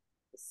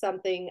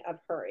something of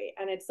hurry,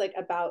 and it's like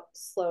about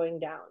slowing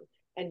down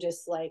and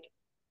just like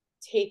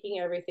taking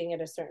everything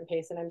at a certain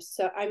pace. And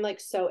I'm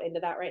like so into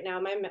that right now.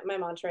 My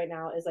mantra right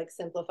now is like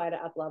simplify to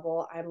up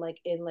level. I'm like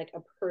in like a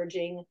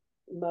purging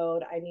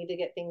mode. I need to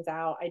get things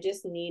out. I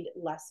just need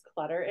less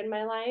clutter in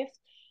my life.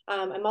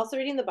 I'm also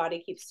reading The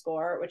Body Keeps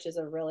Score, which is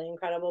a really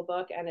incredible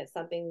book, and it's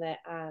something that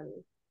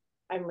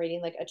I'm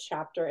reading like a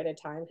chapter at a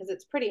time because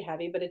it's pretty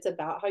heavy, but it's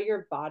about how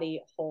your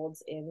body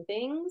holds in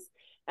things.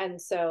 And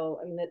so,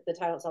 I mean, the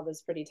title itself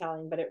is pretty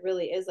telling, but it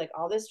really is like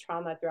all this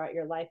trauma throughout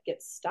your life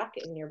gets stuck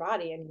in your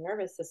body and your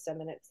nervous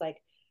system. And it's like,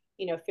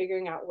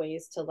 figuring out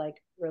ways to like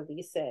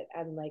release it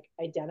and like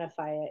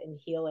identify it and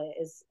heal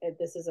it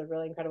this is a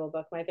really incredible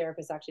book. My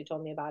therapist actually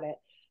told me about it.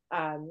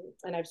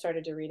 And I've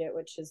started to read it,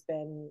 which has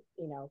been,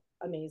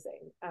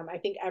 amazing. I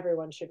think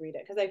everyone should read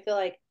it because I feel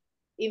like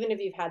even if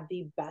you've had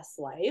the best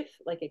life,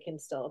 like it can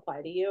still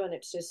apply to you. And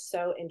it's just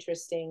so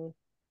interesting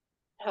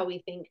how we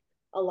think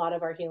a lot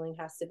of our healing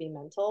has to be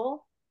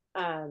mental.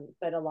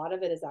 But a lot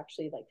of it is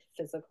actually like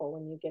physical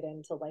when you get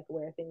into like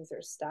where things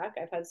are stuck.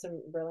 I've had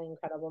some really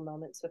incredible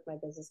moments with my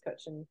business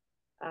coach and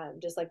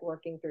just like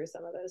working through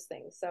some of those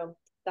things. So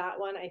that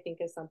one I think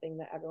is something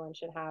that everyone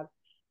should have.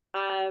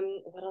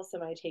 What else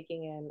am I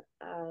taking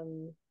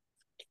in?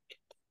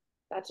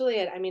 That's really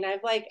it. I mean,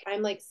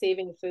 I'm like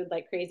saving food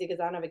like crazy because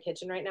I don't have a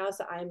kitchen right now.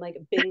 So I'm like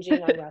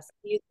binging on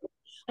recipes.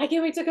 I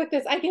can't wait to cook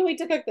this. I can't wait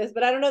to cook this.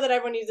 But I don't know that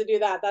everyone needs to do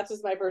that. That's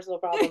just my personal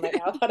problem right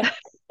now.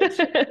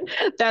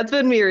 That's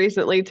been me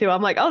recently too.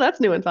 I'm like, oh, that's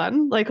new and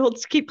fun. Like, we'll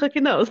just keep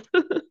cooking those.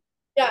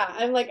 Yeah,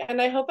 I'm like,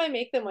 and I hope I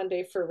make them one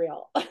day for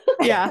real.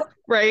 Yeah,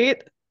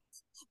 right.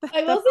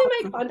 I will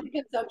say my content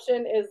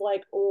consumption is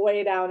like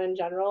way down in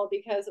general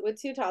because with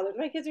two toddlers,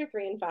 my kids are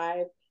 3 and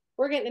 5.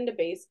 We're getting into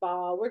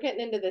baseball. We're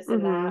getting into this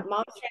and that.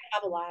 Mom's trying to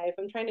have a life.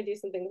 I'm trying to do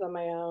some things on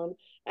my own.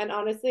 And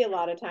honestly, a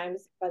lot of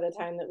times by the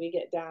time that we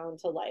get down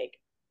to like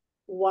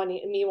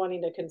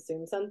wanting to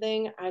consume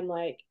something, I'm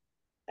like,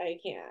 I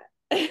can't,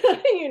 like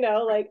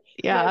my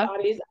Yeah.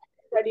 body's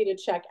ready to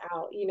check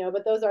out,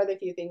 but those are the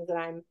few things that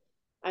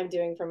I'm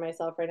doing for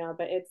myself right now.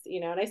 But it's,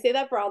 and I say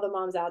that for all the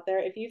moms out there,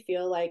 if you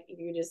feel like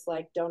you just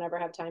like don't ever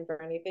have time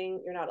for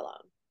anything, you're not alone.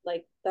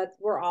 Like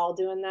we're all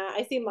doing that.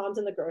 I see moms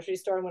in the grocery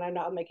store, and when I'm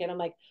not with my kid, I'm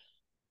like,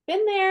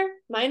 been there,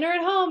 mine are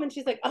at home. And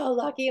she's like, oh,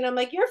 lucky. And I'm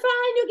like, you're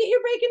fine, you'll get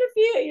your break in a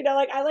few,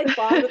 like I like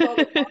bond with all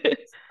the moms.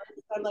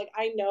 I'm like,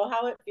 I know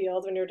how it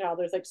feels when your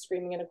toddler's like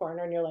screaming in a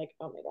corner and you're like,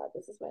 oh my God,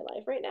 this is my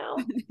life right now.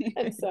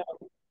 And so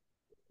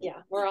yeah,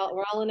 we're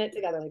all in it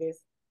together, ladies.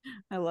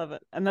 I love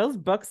it. And those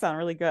books sound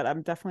really good.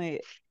 I'm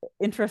definitely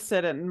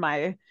interested in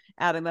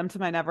adding them to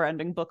my never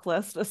ending book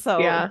list. So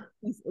Yeah.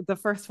 the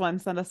first one,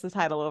 send us the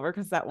title over,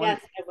 because that one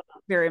Yes, I will.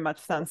 very much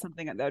sounds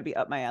something that would be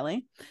up my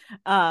alley.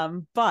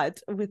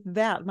 But with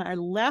that, my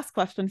last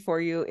question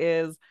for you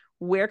is,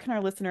 where can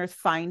our listeners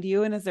find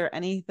you? And is there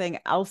anything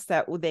else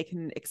that they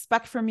can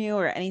expect from you,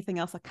 or anything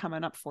else like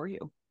coming up for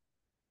you?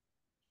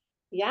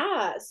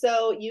 Yeah,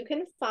 so you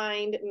can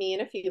find me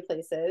in a few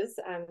places.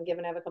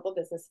 Given I have a couple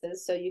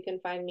businesses, so you can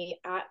find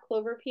me at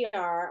Clover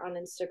PR on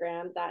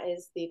Instagram. That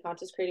is the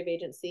Conscious Creative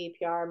Agency,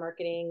 PR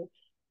marketing.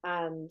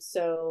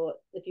 So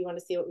if you want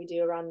to see what we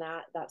do around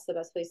that, that's the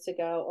best place to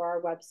go. Or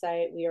our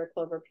website, we are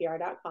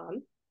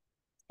cloverpr.com.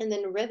 And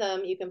then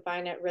Rhythm, you can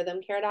find at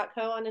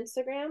rhythmcare.co on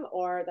Instagram,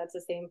 or that's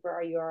the same for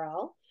our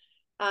URL.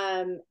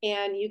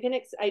 And you can,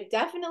 I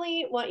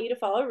definitely want you to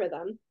follow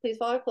Rhythm. Please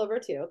follow Clover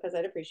too, because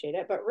I'd appreciate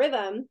it. But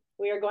Rhythm,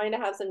 we are going to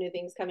have some new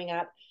things coming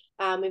up.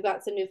 We've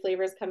got some new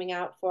flavors coming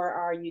out for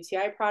our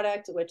UTI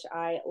product, which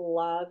I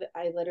love.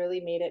 I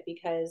literally made it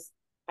because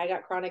I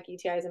got chronic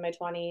UTIs in my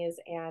 20s,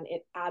 and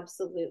it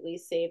absolutely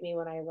saved me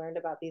when I learned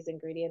about these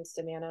ingredients: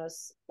 to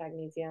mannose,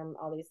 magnesium,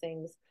 all these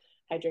things.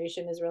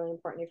 Hydration is really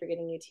important if you're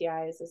getting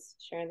UTIs.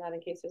 Just sharing that in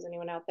case there's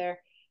anyone out there.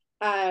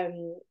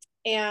 Um,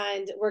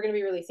 and we're going to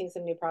be releasing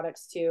some new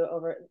products too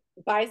over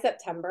by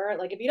September.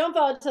 Like if you don't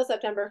follow until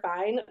September,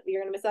 fine,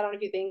 you're going to miss out on a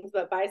few things.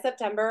 But by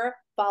September,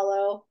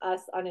 follow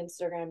us on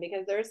Instagram,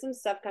 because there's some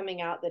stuff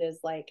coming out that is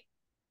like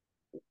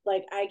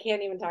I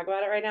can't even talk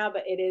about it right now,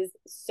 but it is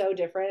so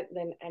different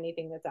than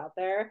anything that's out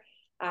there.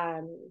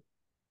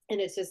 And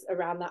it's just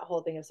around that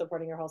whole thing of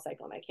supporting your whole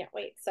cycle, and I can't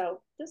wait.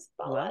 So just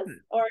follow Love us, it.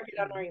 or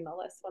get on our email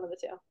list, one of the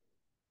two.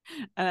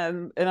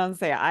 And I'll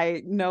say,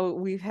 I know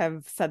we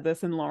have said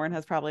this, and Lauren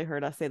has probably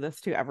heard us say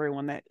this to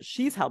everyone that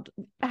she's helped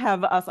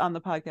have us on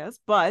the podcast,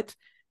 but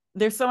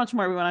there's so much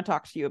more we want to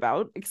talk to you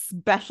about,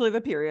 especially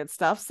the period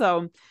stuff.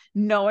 So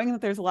knowing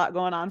that there's a lot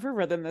going on for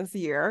Rhythm this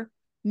year,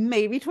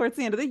 maybe towards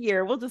the end of the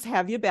year, we'll just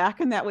have you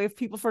back. And that way, if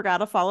people forgot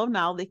to follow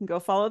now, they can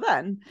go follow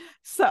then.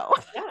 So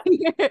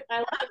Yeah, I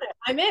love it.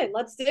 I'm in.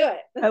 Let's do it.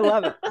 I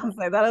love it. I'll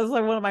say that is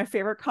like one of my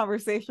favorite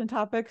conversation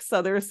topics.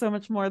 So there is so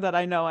much more that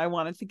I know I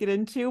wanted to get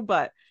into,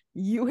 but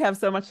you have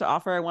so much to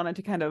offer. I wanted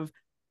to kind of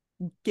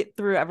get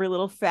through every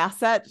little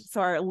facet so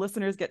our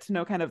listeners get to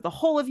know kind of the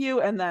whole of you,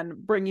 and then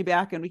bring you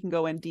back and we can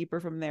go in deeper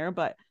from there.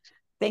 But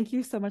thank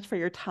you so much for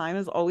your time.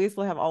 As always,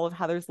 we'll have all of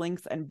Heather's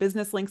links and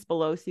business links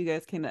below so you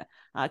guys can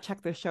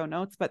check the show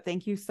notes. But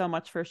thank you so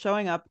much for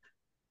showing up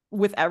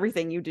with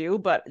everything you do,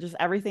 but just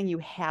everything you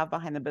have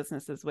behind the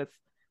businesses with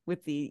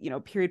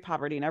the, period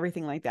poverty and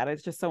everything like that.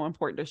 It's just so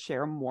important to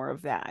share more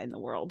of that in the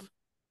world.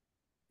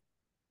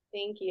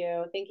 Thank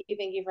you. Thank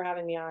you for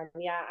having me on.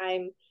 Yeah,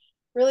 I'm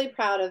really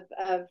proud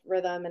of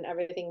Rhythm and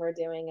everything we're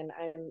doing, and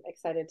I'm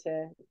excited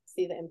to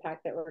see the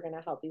impact that we're going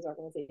to help these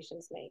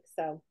organizations make.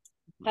 So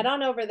head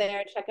on over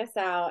there, check us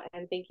out,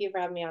 and thank you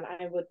for having me on.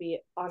 I would be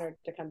honored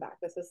to come back.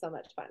 This was so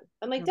much fun.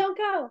 I'm like, don't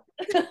go.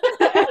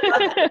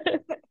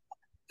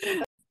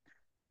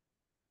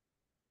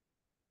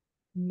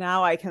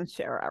 Now I can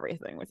share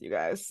everything with you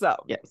guys. So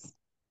Yes.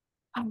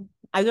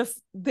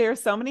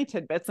 There's so many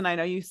tidbits, and I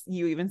know you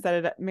even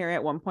said it, Mary,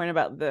 at one point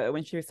about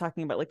when she was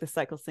talking about like the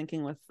cycle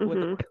syncing with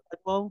the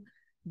cycle.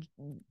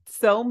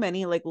 So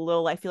many like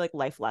little, I feel like,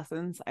 life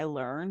lessons I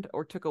learned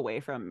or took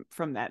away from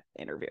that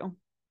interview.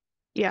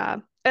 Yeah.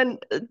 And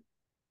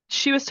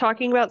she was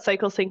talking about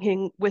cycle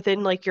syncing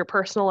within like your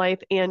personal life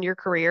and your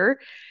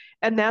career.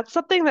 And that's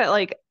something that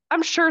like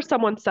I'm sure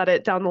someone said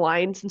it down the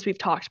line since we've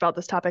talked about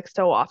this topic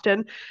so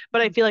often,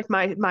 but I feel like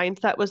my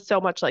mindset was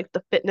so much like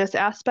the fitness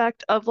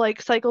aspect of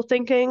like cycle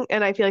syncing,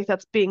 and I feel like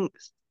that's being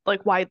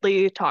like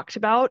widely talked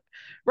about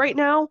right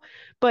now.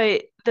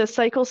 But the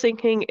cycle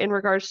syncing in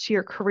regards to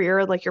your career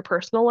and like your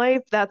personal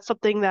life, that's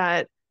something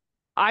that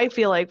I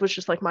feel like was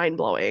just like mind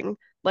blowing.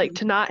 Like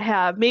to not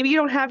have, maybe you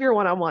don't have your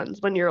one-on-ones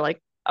when you're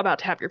like about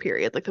to have your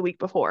period, like the week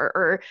before,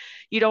 or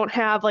you don't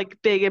have like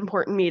big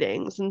important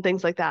meetings and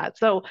things like that.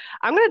 So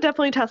I'm going to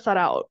definitely test that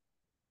out,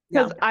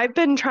 Yeah. because I've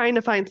been trying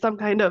to find some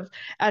kind of,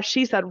 as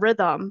she said,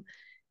 rhythm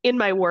in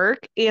my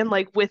work and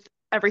like with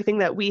everything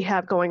that we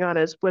have going on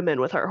as women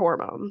with our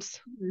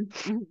hormones.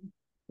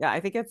 Yeah, I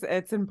think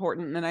it's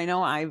important. And I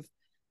know I've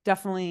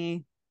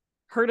definitely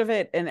heard of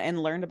it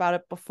and learned about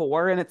it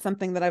before. And it's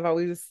something that I've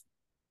always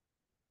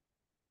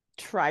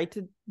try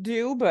to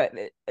do, but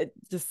it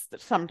just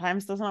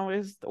sometimes doesn't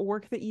always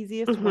work the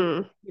easiest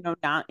when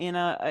not in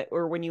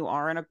or when you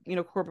are in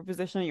a corporate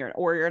position,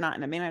 you're not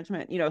in a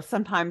management,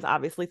 sometimes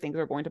obviously things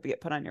are going to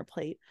get put on your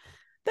plate.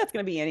 That's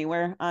going to be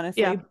anywhere,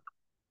 honestly. Yeah.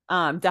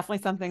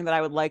 Definitely something that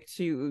I would like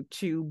to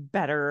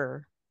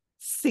better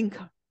sync,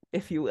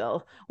 if you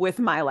will, with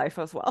my life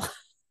as well.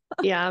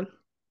 Yeah,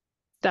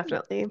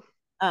 definitely.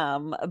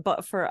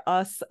 But for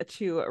us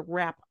to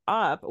wrap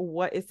up,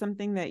 what is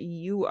something that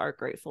you are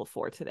grateful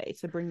for today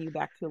to bring you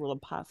back to a little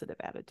positive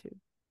attitude?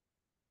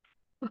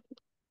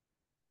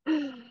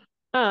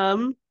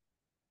 I'm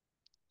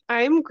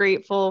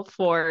grateful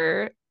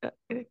for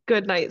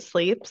good night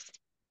sleeps.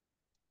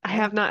 I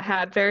have not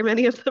had very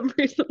many of them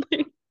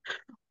recently,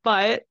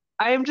 but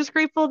I am just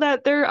grateful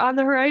that they're on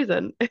the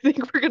horizon. I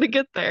think we're gonna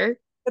get there.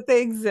 That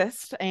they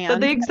exist That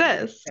and they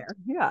exist.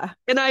 yeah.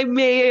 And I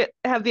may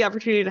have the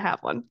opportunity to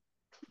have one.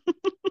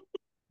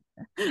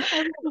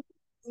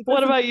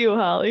 What about you,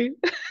 Holly?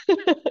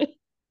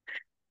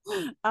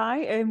 I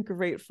am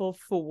grateful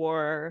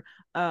for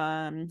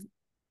I'm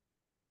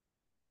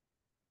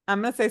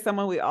gonna say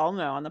someone we all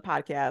know on the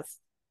podcast,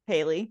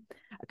 Haley,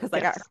 because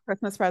I got her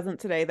Christmas present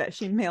today that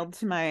she mailed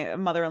to my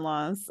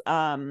mother-in-law's.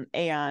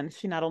 And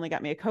she not only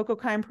got me a Cocoa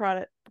Kind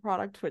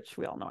product, which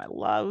we all know I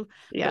love,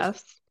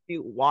 Yes. but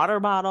a water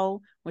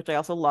bottle, which I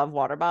also love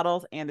water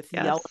bottles, and it's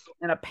yellow.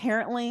 And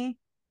apparently,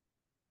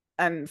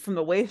 and from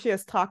the way she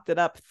has talked it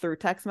up through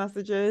text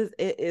messages,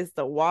 it is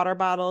the water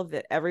bottle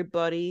that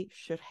everybody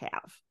should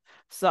have.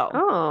 So,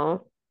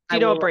 do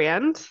you know a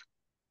brand?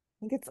 I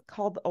think it's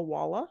called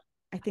Awala.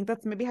 I think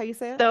that's maybe how you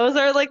say it. Those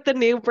are like the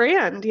new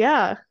brand.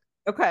 Yeah.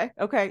 Okay.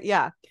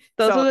 Yeah.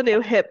 Those are the new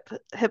hip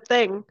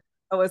thing.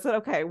 Oh, is it?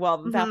 Okay.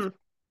 Well, that's what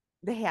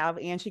they have,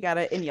 and she got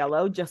it in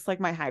yellow, just like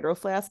my hydro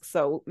flask.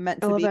 So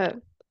meant to be.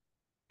 It.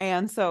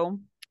 And so,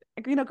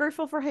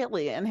 grateful for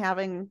Haley and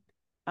having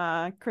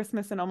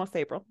Christmas in almost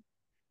April.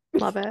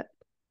 Love it.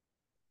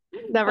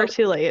 Never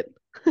too late.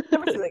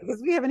 Never too late,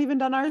 because we haven't even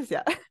done ours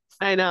yet.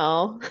 I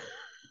know.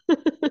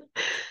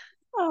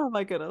 Oh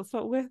my goodness.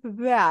 But with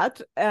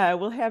that,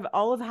 we'll have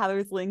all of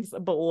Heather's links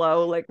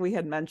below, like we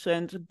had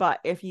mentioned. But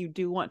if you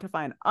do want to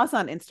find us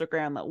on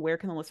Instagram, where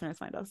can the listeners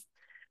find us?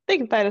 They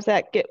can find us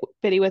at Get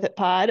Bitty With It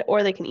Pod,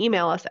 or they can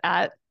email us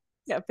at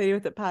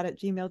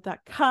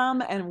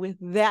getbittywithitpod@gmail.com. And with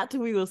that,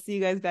 we will see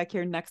you guys back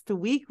here next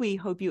week. We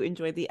hope you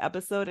enjoyed the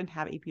episode and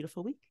have a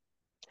beautiful week.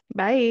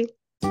 Bye.